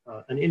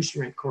an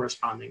instrument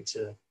corresponding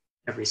to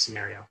every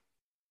scenario.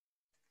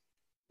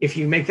 If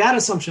you make that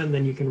assumption,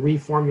 then you can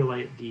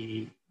reformulate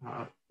the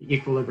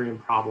equilibrium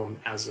problem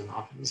as an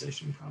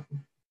optimization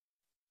problem.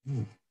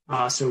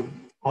 So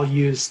I'll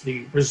use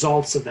the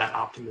results of that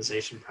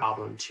optimization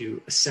problem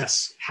to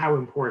assess how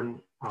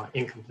important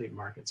incomplete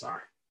markets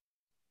are.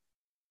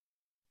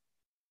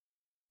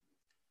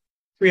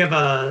 We have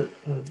a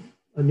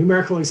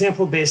numerical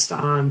example based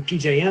on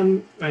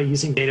PJM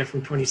using data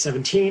from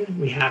 2017.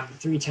 We have the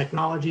 3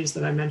 technologies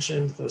that I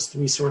mentioned, those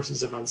 3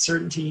 sources of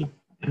uncertainty,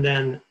 and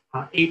then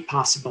 8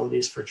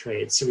 possibilities for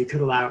trade. So we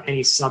could allow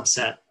any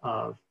subset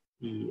of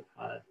the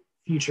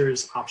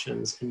futures,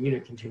 options, and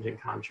unit contingent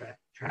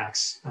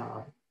contracts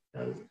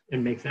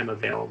and make them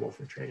available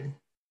for trading.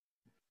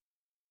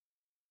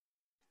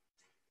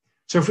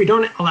 So if we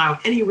don't allow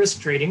any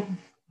risk trading,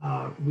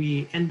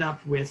 we end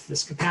up with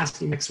this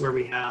capacity mix where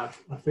we have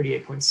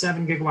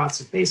 38.7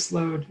 gigawatts of base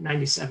load,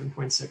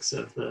 97.6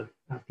 of the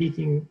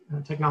peaking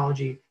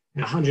technology,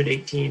 and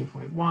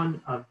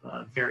 118.1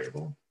 of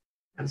variable.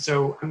 And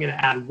so I'm going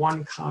to add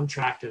 1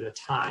 contract at a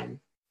time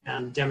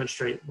and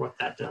demonstrate what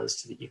that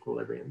does to the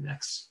equilibrium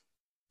mix.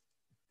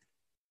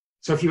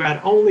 So if you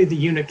add only the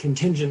unit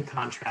contingent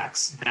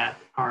contracts that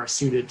are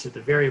suited to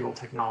the variable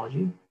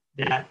technology,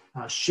 that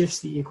shifts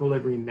the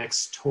equilibrium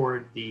mix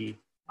toward the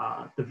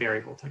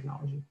variable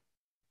technology.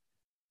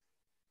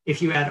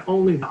 If you add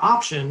only the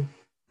option,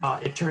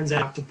 it turns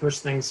out to push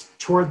things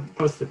toward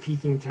both the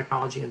peaking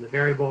technology and the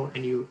variable,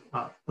 and you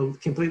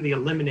completely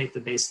eliminate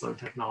the baseload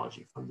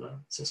technology from the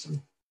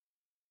system.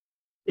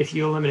 If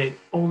you eliminate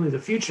only the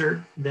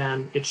future,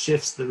 then it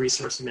shifts the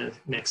resource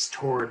mix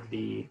toward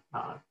the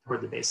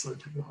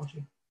baseload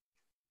technology.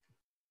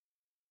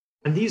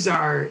 And these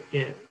are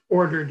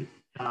ordered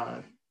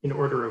in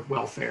order of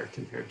welfare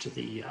compared to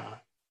the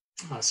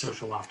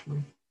social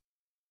optimum.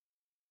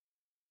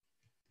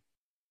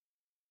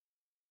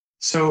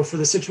 So for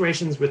the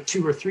situations with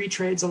 2 or 3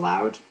 trades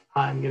allowed,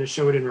 I'm going to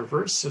show it in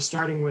reverse. So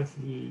starting with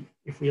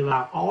if we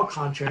allow all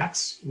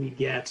contracts, we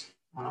get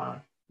a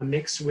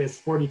mix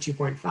with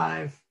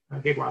 42.5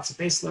 gigawatts of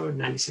baseload,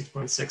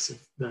 96.6 of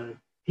the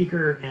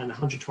peaker, and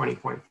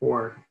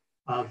 120.4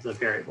 of the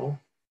variable.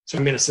 So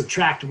I'm going to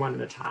subtract 1 at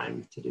a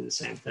time to do the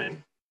same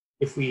thing.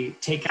 If we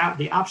take out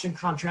the option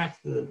contract,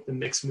 the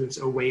mix moves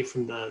away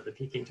from the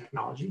peaking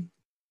technology.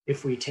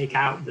 If we take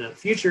out the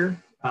future,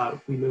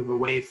 we move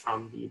away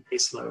from the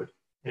baseload.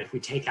 And if we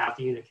take out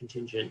the unit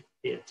contingent,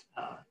 it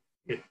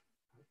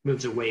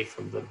moves away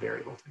from the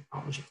variable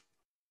technology.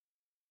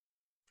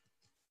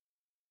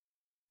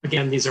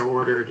 Again, these are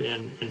ordered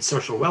in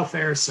social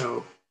welfare,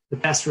 so the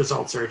best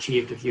results are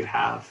achieved if you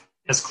have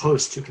as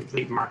close to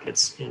complete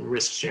markets in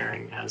risk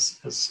sharing as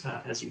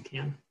you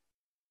can.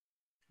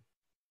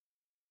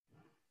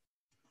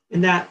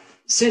 In that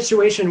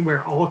situation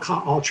where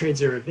all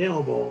trades are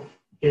available,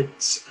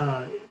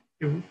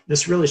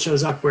 this really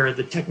shows up where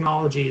the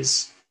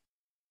technologies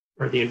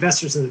or the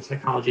investors in the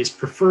technologies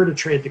prefer to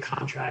trade the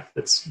contract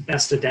that's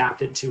best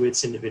adapted to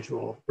its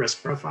individual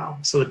risk profile.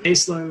 So the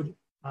baseload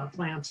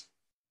plant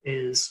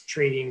is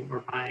trading or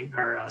buying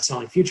or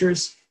selling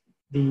futures.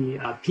 The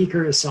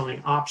peaker is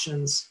selling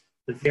options.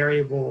 The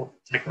variable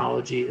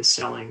technology is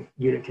selling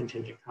unit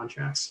contingent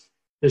contracts.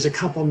 There's a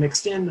couple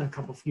mixed in, a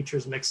couple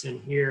futures mixed in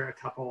here, a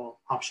couple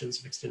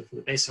options mixed in for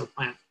the baseload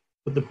plant.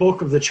 But the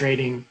bulk of the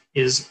trading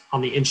is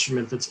on the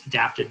instrument that's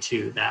adapted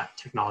to that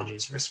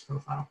technology's risk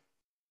profile.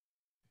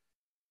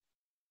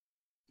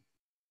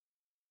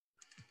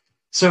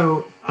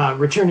 So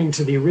returning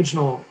to the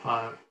original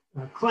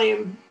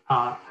claim,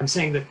 I'm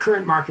saying that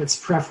current markets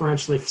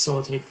preferentially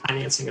facilitate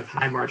financing of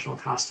high marginal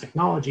cost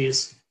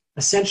technologies,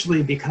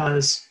 essentially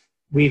because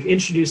we've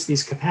introduced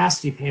these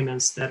capacity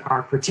payments that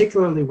are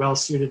particularly well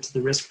suited to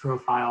the risk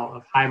profile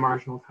of high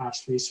marginal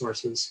cost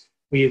resources.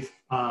 We've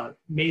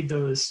made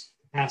those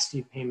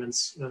capacity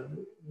payments,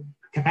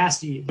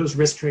 those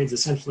risk trades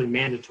essentially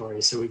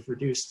mandatory. So we've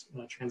reduced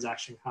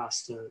transaction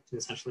costs to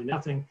essentially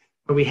nothing,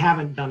 but we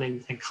haven't done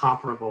anything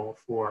comparable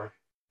for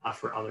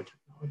other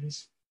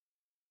technologies.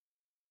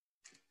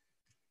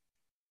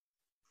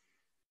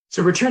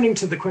 So returning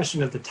to the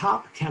question at the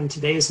top, can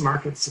today's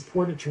market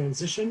support a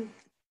transition?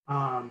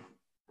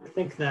 I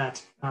think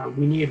that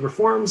we need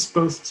reforms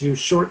both to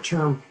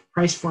short-term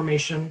price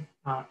formation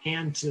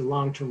and to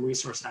long-term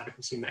resource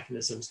adequacy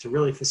mechanisms to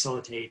really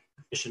facilitate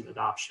efficient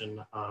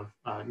adoption of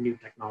new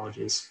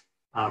technologies,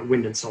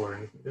 wind and solar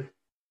included.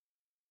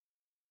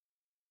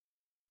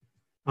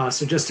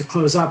 So just to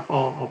close up,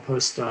 I'll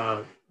post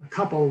a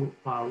couple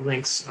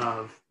links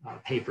of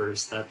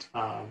papers that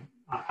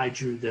I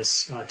drew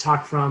this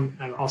talk from.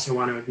 I also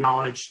want to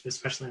acknowledge,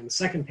 especially in the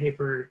second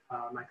paper,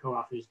 my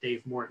co-authors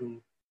Dave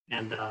Morton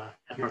and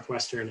at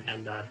Northwestern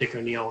and Dick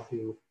O'Neill,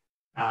 who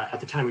at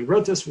the time we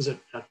wrote this was at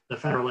the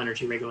Federal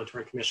Energy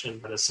Regulatory Commission,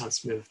 but has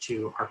since moved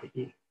to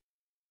RPE.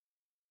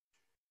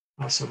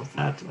 So with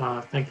that,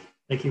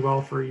 thank you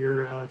all for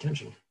your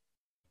attention.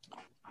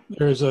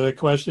 There's a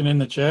question in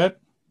the chat.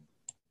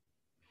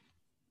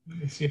 Let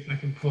me see if I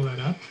can pull that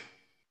up.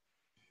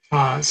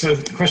 So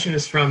the question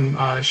is from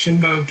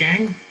Shinbo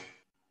Gang.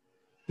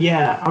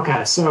 Yeah,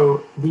 okay.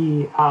 So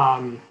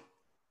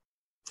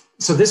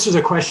so this was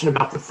a question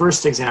about the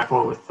first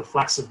example with the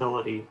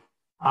flexibility.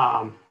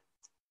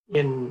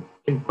 In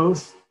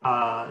both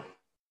so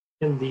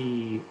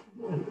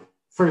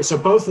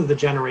both of the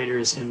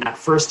generators in that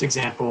first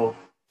example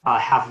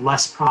have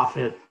less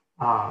profit,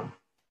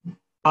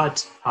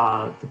 but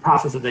the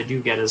profit that they do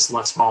get is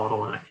less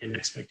volatile in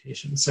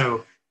expectation.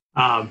 So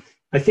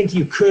I think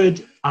you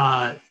could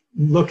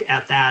look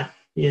at that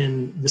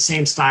in the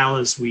same style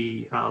as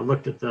we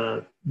looked at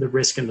the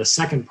risk in the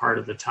second part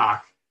of the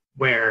talk,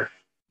 where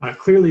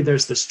clearly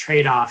there's this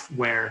trade-off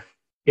where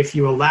if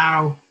you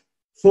allow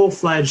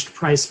full-fledged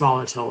price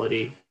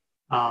volatility,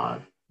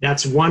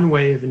 that's one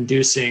way of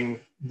inducing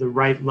the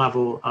right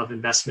level of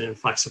investment in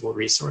flexible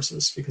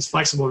resources, because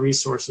flexible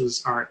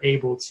resources are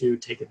able to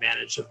take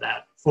advantage of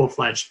that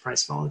full-fledged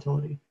price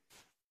volatility.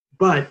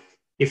 But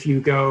if you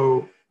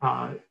go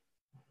in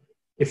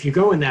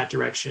that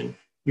direction,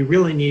 you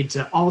really need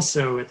to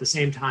also at the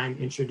same time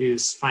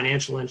introduce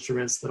financial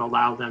instruments that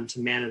allow them to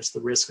manage the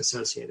risk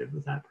associated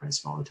with that price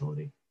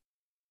volatility.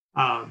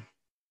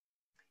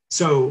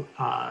 So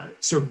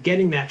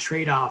getting that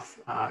trade-off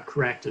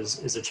correct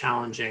is a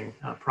challenging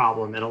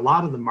problem, and a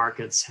lot of the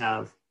markets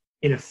have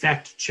in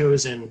effect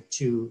chosen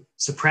to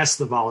suppress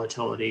the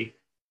volatility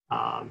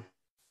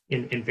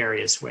in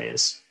various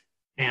ways.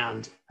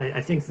 And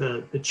I think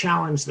the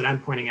challenge that I'm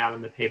pointing out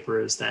in the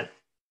paper is that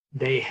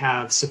they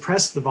have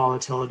suppressed the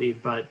volatility,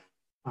 but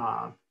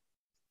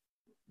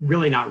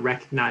really not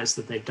recognized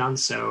that they've done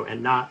so,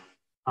 and not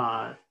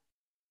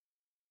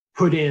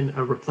put in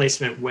a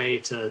replacement way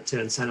to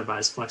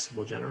incentivize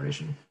flexible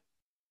generation.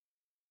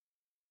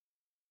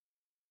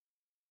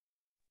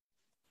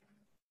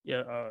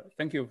 Yeah,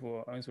 thank you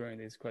for answering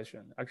this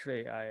question.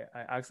 Actually, I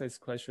asked this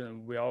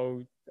question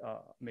well,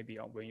 maybe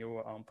when you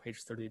were on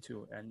page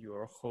 32, and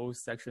your whole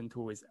section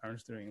 2 is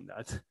answering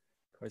that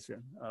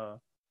question.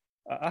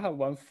 I have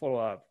one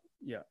follow-up.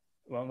 Yeah,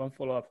 one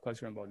follow-up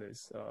question about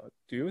this.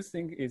 Do you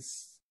think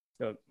it's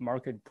the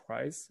market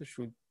price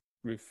should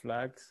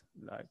reflect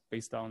like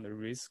based on the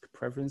risk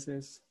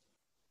preferences?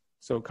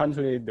 So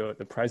currently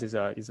the price is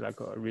like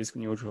a risk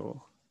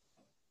neutral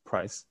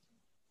price.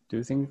 Do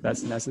you think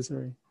that's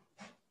necessary?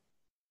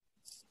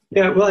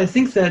 Yeah, well, I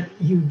think that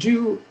you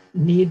do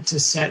need to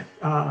set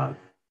a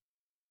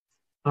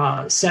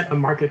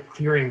market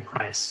clearing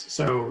price.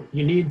 So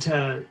you need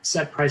to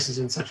set prices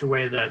in such a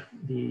way that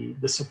the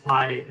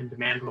supply and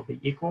demand will be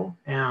equal,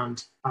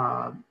 and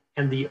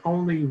the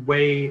only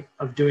way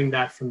of doing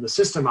that from the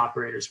system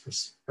operator's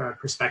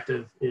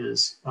perspective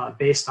is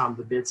based on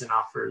the bids and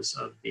offers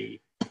of the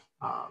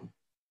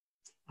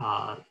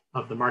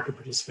market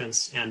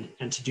participants,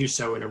 and to do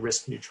so in a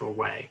risk neutral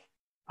way.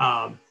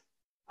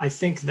 I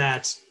think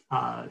that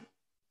I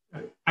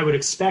would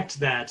expect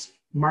that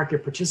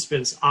market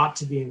participants ought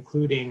to be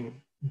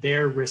including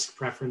their risk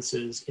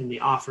preferences in the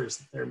offers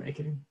that they're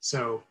making.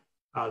 So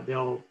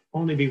they'll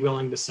only be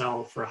willing to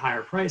sell for a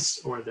higher price,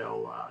 or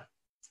they'll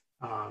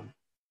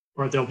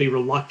be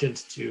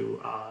reluctant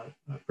to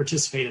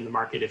participate in the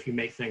market if you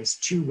make things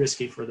too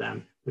risky for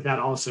them without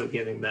also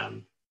giving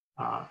them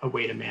a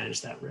way to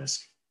manage that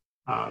risk.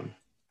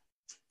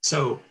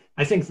 So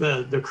I think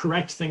the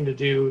correct thing to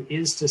do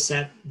is to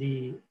set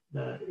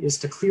is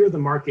to clear the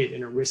market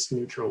in a risk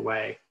neutral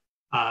way,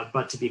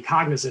 but to be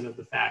cognizant of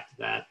the fact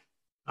that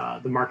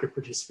the market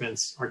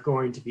participants are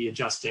going to be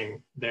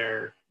adjusting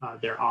their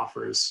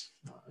offers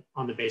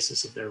on the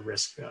basis of their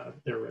risk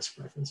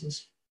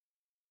preferences.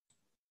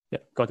 Yeah,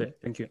 got it.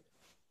 Thank you.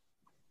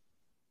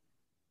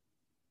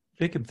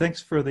 Jacob,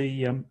 thanks for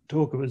the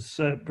talk. It was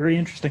very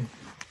interesting.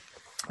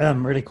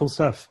 Really cool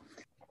stuff.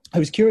 I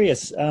was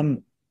curious.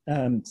 So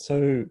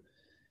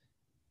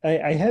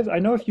I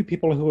know a few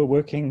people who are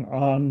working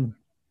on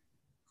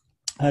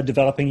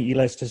developing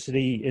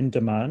elasticity in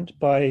demand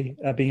by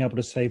being able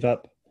to save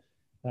up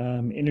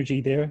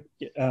energy there.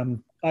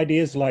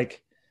 Ideas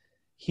like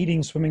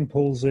heating swimming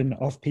pools in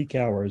off-peak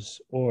hours,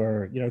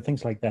 or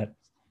things like that.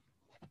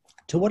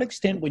 To what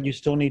extent would you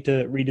still need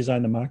to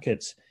redesign the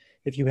markets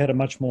if you had a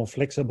much more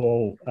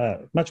flexible,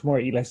 much more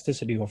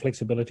elasticity or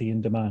flexibility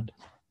in demand?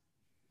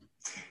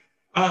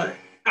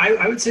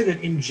 I would say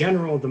that in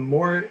general, the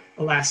more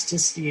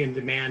elasticity in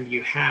demand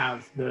you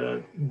have,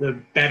 the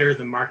better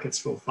the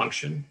markets will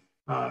function.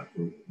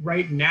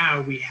 Right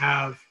now, we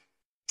have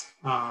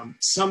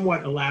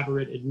somewhat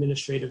elaborate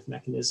administrative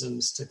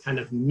mechanisms to kind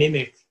of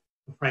mimic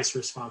a price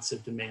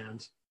responsive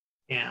demand.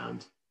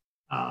 And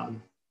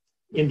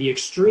in the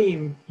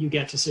extreme, you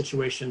get to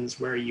situations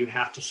where you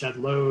have to shed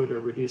load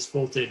or reduce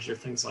voltage or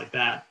things like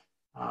that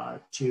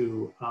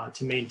to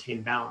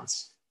maintain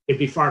balance. It'd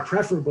be far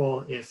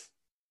preferable if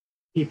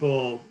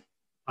people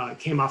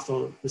came off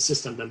the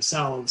system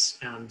themselves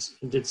and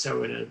did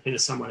so in a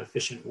somewhat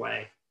efficient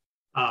way.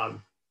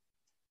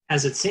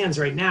 As it stands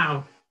right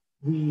now,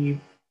 we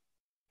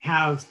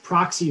have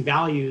proxy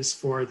values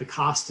for the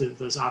cost of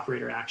those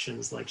operator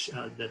actions, like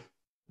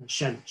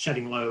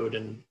shedding load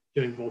and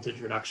doing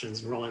voltage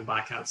reductions and rolling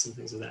blackouts and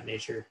things of that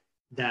nature,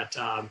 that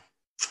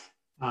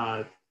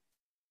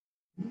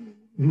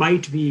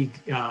might be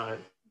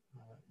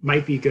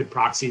good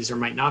proxies or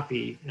might not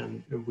be,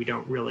 and we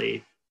don't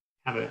really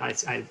have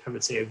I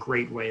would say a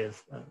great way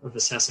of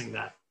assessing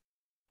that.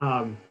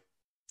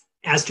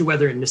 As to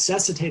whether it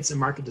necessitates a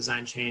market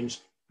design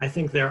change, I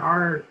think there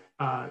are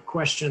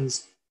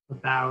questions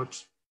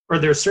about, or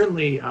there's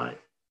certainly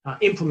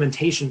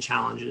implementation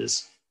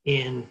challenges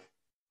in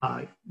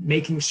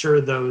making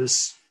sure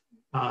those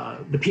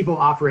the people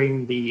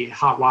operating the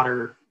hot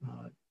water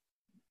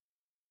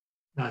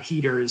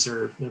heaters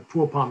or the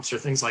pool pumps or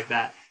things like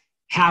that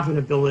have an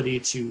ability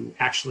to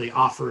actually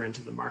offer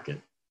into the market.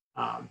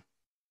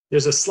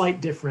 There's a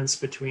slight difference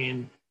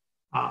between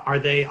are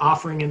they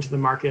offering into the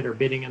market or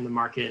bidding in the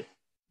market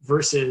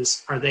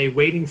versus are they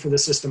waiting for the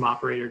system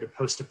operator to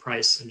post a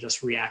price and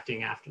just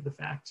reacting after the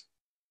fact.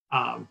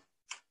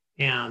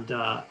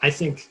 I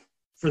think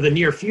for the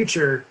near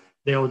future,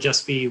 they'll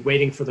just be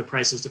waiting for the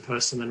prices to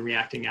post and then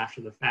reacting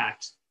after the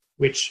fact,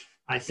 which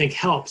I think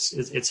helps.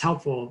 It's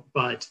helpful,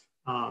 but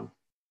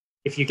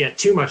if you get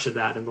too much of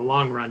that in the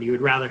long run, you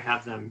would rather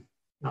have them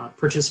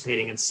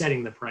participating and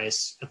setting the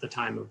price at the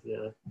time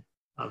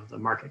of the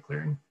market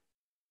clearing.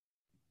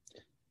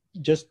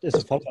 Just as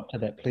a follow-up to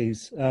that,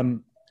 please,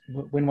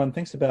 when one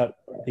thinks about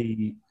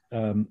the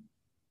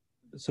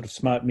sort of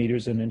smart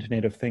meters and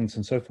Internet of Things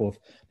and so forth,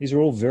 these are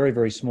all very,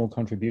 very small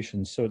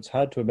contributions. So it's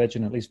hard to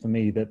imagine, at least for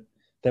me, that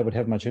would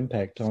have much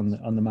impact on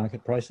the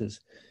market prices.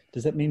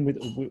 Does that mean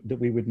that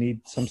we would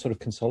need some sort of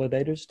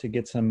consolidators to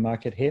get some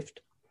market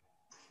heft?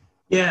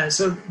 Yeah,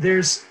 so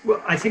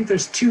I think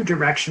there's two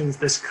directions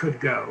this could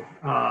go.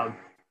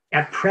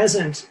 At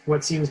present,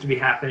 what seems to be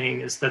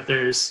happening is that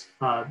there's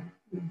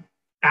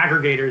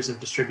aggregators of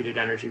distributed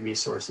energy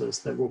resources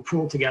that will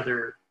pool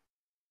together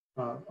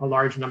a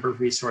large number of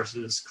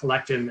resources,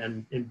 collect them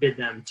and bid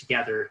them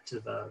together to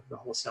the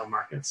wholesale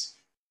markets.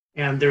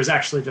 And there's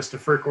actually just a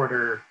FERC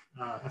order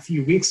a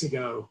few weeks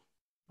ago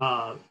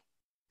kind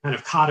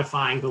of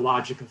codifying the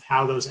logic of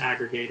how those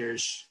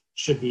aggregators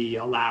should be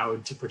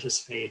allowed to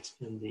participate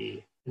in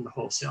the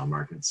wholesale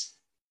markets.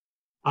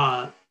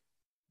 The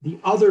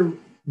other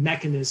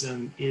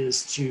mechanism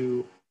is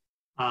to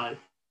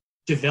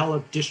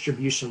develop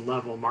distribution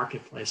level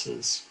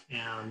marketplaces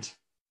and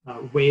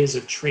ways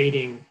of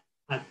trading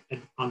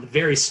on the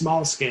very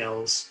small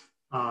scales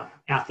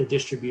at the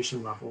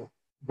distribution level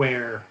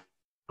where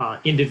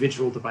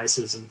individual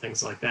devices and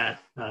things like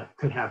that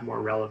could have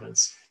more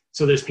relevance.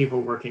 So there's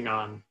people working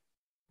on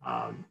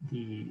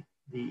the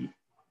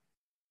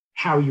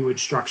how you would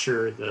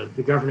structure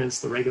the governance,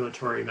 the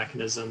regulatory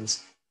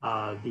mechanisms,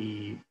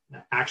 the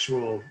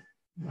actual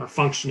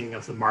functioning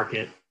of the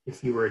market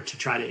if you were to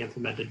try to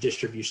implement a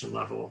distribution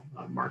level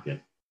market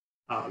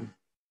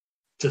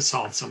to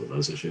solve some of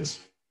those issues.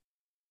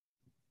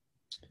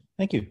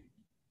 Thank you.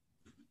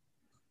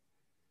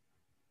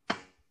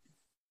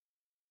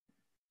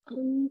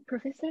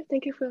 Professor,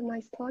 thank you for a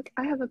nice talk.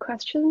 I have a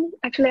question.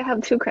 Actually, I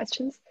have two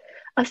questions.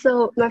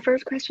 So my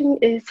first question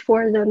is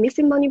for the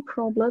missing money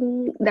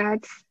problem.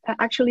 That's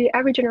actually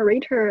every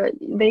generator,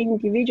 they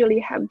individually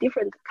have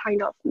different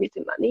kind of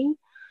missing money.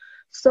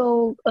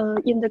 So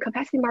in the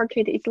capacity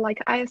market, it's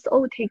like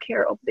ISO take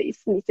care of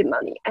this missing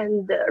money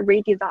and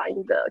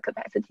redesign the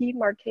capacity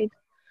market.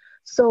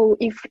 So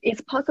if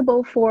it's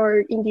possible for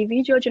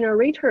individual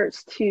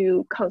generators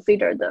to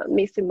consider the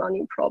missing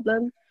money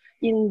problem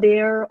in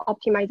their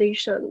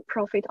optimization,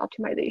 profit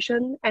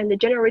optimization, and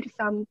generate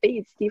some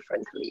bids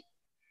differently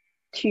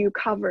to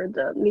cover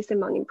the missing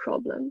money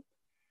problem.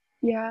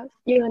 Yeah,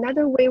 in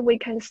another way, we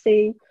can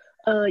say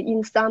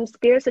in some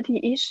scarcity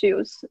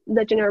issues,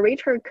 the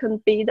generator can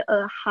bid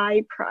a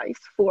high price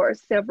for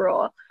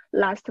several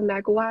last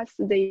megawatts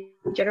they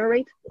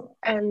generate,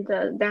 and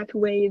that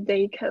way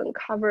they can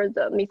cover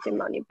the missing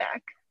money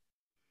back.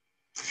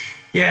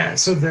 Yeah,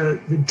 so the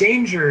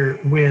danger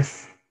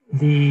with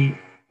the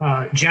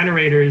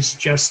generators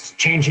just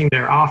changing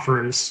their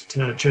offers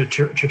to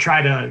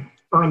try to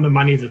earn the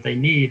money that they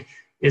need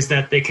is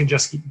that they can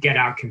just get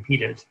out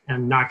competed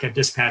and not get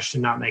dispatched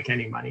and not make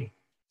any money.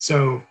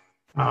 So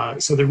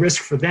the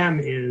risk for them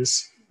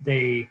is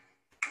they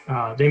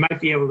might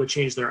be able to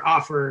change their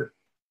offer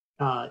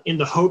in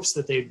the hopes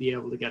that they'd be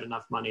able to get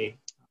enough money,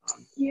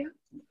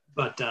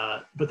 but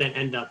then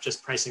end up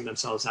just pricing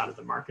themselves out of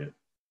the market.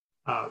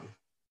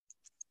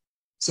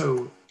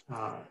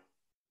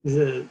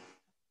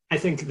 I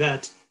think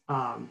that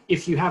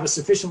if you have a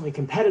sufficiently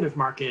competitive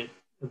market,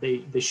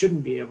 they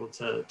shouldn't be able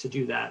to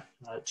do that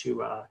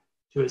to a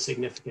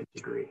significant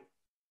degree.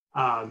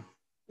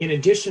 In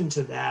addition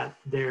to that,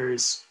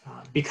 there's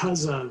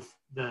because of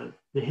the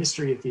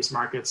history of these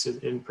markets,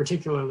 and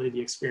particularly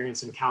the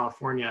experience in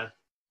California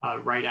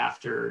right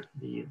after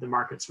the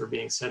markets were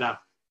being set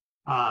up,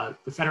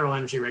 the Federal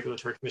Energy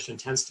Regulatory Commission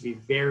tends to be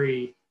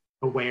very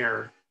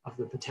aware of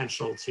the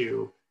potential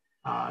to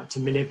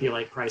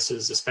manipulate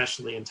prices,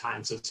 especially in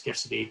times of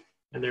scarcity,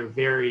 and they're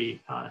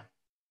very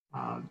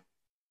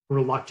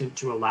reluctant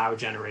to allow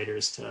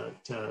generators to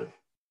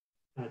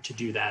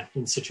do that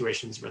in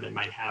situations where they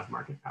might have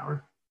market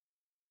power.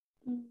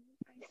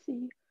 I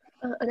see.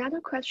 Another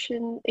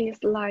question is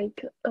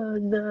like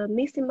the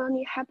missing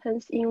money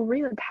happens in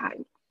real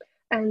time,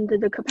 and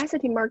the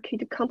capacity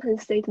market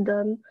compensates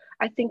them,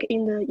 I think,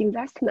 in the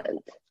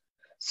investment.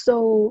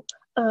 So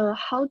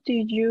how do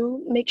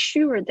you make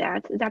sure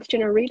that that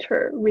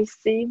generator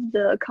receives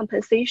the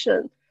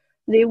compensation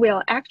they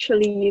will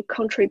actually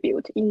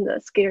contribute in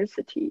the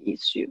scarcity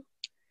issue?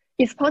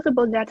 It's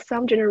possible that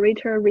some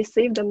generator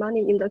receive the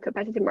money in the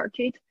capacity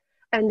market,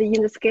 and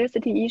in the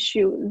scarcity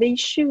issue, they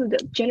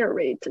should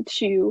generate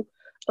to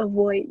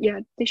avoid,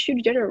 the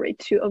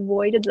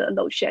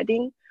load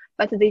shedding,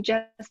 but they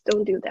just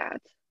don't do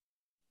that.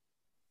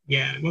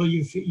 Yeah, well,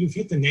 you've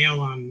hit the nail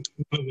on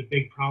one of the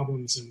big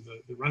problems in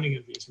the running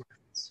of these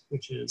markets,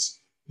 which is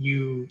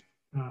you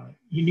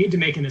need to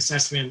make an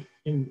assessment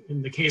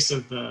in the case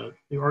of the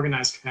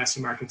organized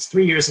capacity markets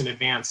 3 years in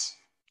advance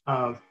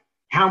of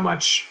how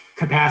much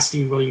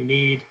capacity will you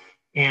need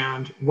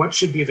and what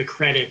should be the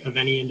credit of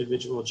any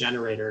individual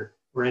generator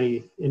or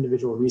any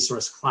individual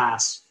resource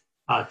class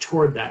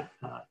toward that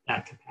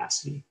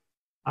capacity.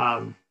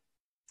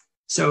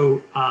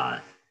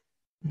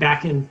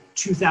 Back in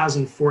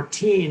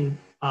 2014,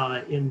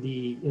 in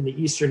the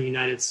eastern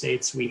United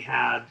States, we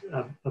had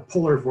a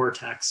polar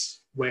vortex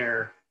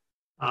where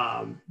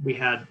we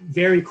had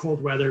very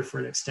cold weather for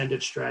an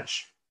extended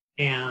stretch,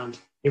 and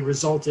it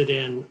resulted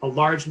in a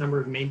large number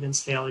of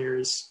maintenance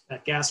failures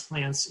at gas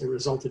plants. It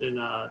resulted in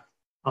a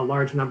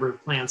large number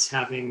of plants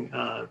having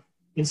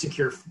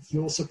insecure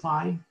fuel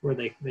supply, where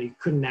they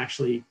couldn't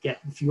actually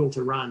get fuel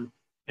to run,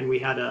 and we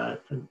had a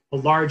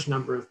large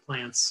number of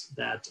plants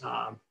that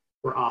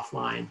were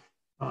offline,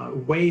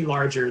 way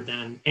larger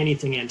than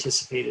anything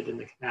anticipated in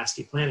the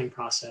capacity planning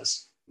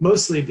process,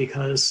 mostly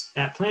because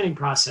that planning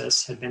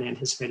process had been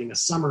anticipating a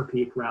summer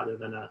peak rather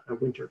than a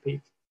winter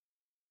peak.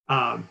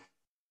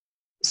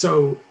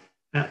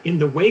 In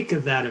the wake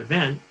of that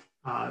event,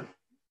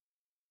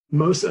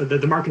 most of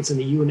the markets in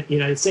the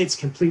United States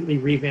completely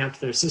revamped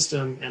their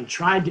system and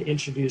tried to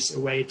introduce a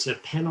way to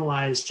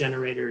penalize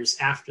generators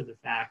after the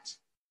fact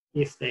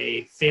if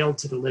they failed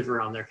to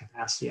deliver on their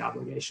capacity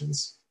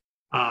obligations.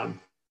 I'm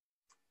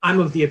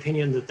of the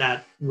opinion that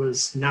that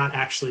was not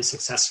actually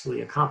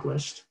successfully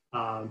accomplished,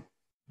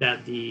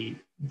 that the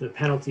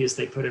penalties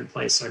they put in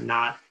place are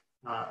not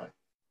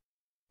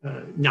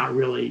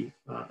really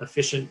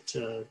efficient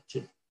to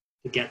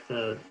get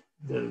the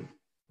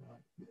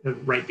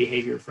right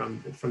behavior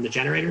from the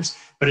generators,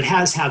 but it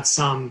has had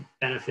some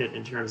benefit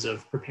in terms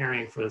of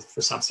preparing for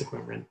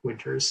subsequent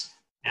winters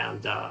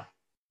and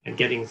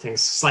getting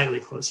things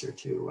slightly closer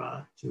to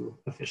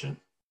efficient.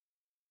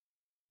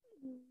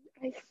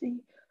 I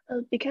see.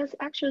 Because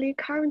actually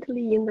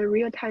currently in the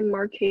real-time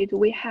market,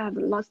 we have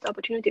lost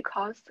opportunity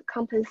cost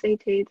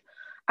compensated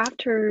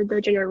after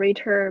the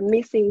generator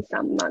missing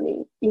some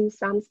money in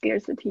some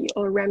scarcity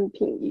or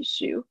ramping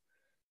issue.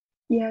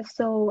 Yeah,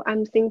 so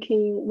I'm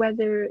thinking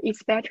whether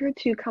it's better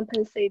to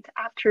compensate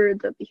after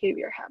the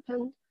behavior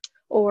happened,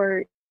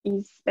 or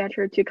it's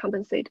better to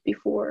compensate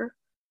before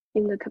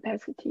in the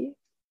capacity.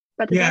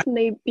 But that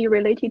may be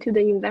related to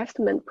the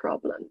investment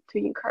problem to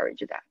encourage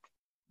that.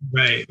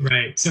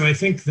 Right. So I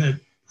think that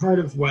part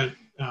of what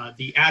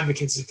the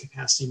advocates of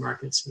capacity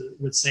markets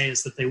would say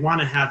is that they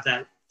want to have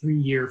that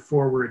 3-year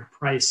forward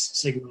price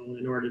signal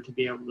in order to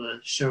be able to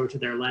show to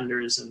their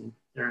lenders and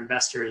their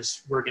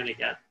investors, we're going to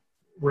get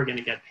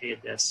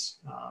paid this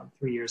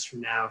 3 years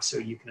from now, so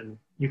you can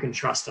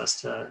trust us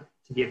to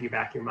give you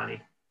back your money.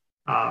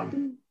 I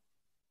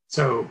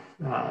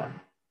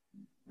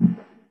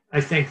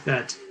think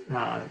that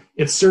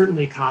it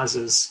certainly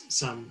causes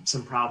some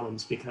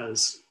problems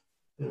because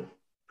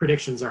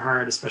predictions are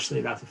hard, especially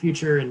about the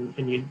future,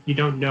 and you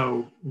don't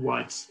know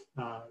what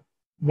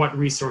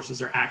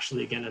resources are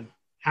actually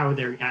how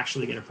they're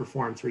actually going to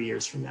perform 3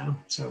 years from now.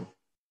 So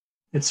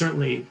it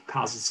certainly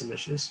causes some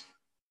issues.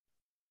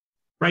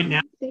 Right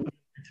now, the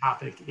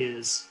topic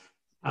is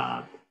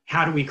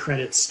how do we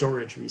credit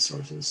storage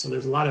resources? So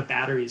there's a lot of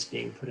batteries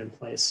being put in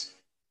place.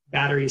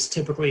 Batteries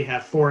typically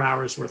have 4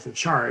 hours worth of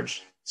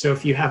charge. So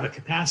if you have a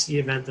capacity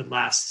event that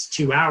lasts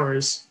 2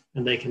 hours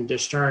and they can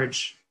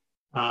discharge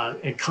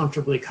and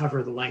comfortably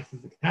cover the length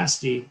of the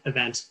capacity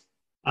event,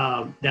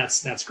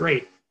 that's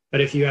great. But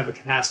if you have a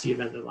capacity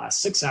event that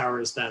lasts 6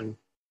 hours, then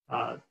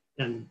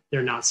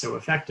they're not so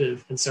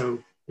effective. And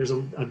so there's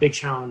a big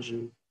challenge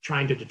in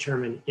trying to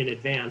determine in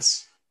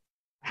advance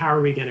how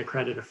are we going to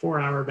credit a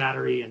 4-hour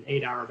battery, an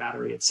 8-hour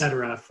battery, et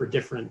cetera, for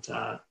different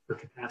for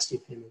capacity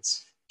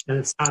payments. And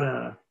it's not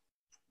a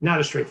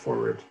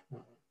straightforward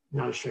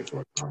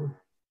problem.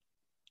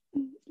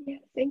 Yeah,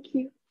 thank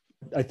you.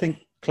 I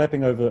think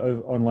clapping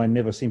over online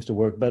never seems to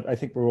work, but I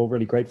think we're all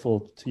really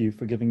grateful to you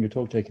for giving your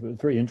talk, Jacob. It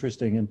was very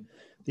interesting, and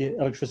the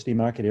electricity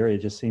market area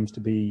just seems to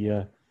be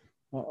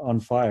on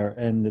fire,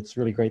 and it's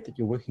really great that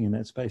you're working in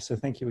that space. So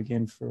thank you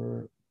again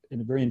for a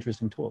very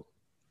interesting talk.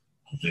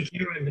 Well, thank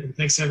you, and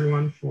thanks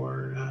everyone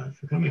for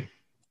coming.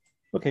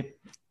 Okay.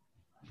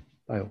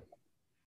 Bye all.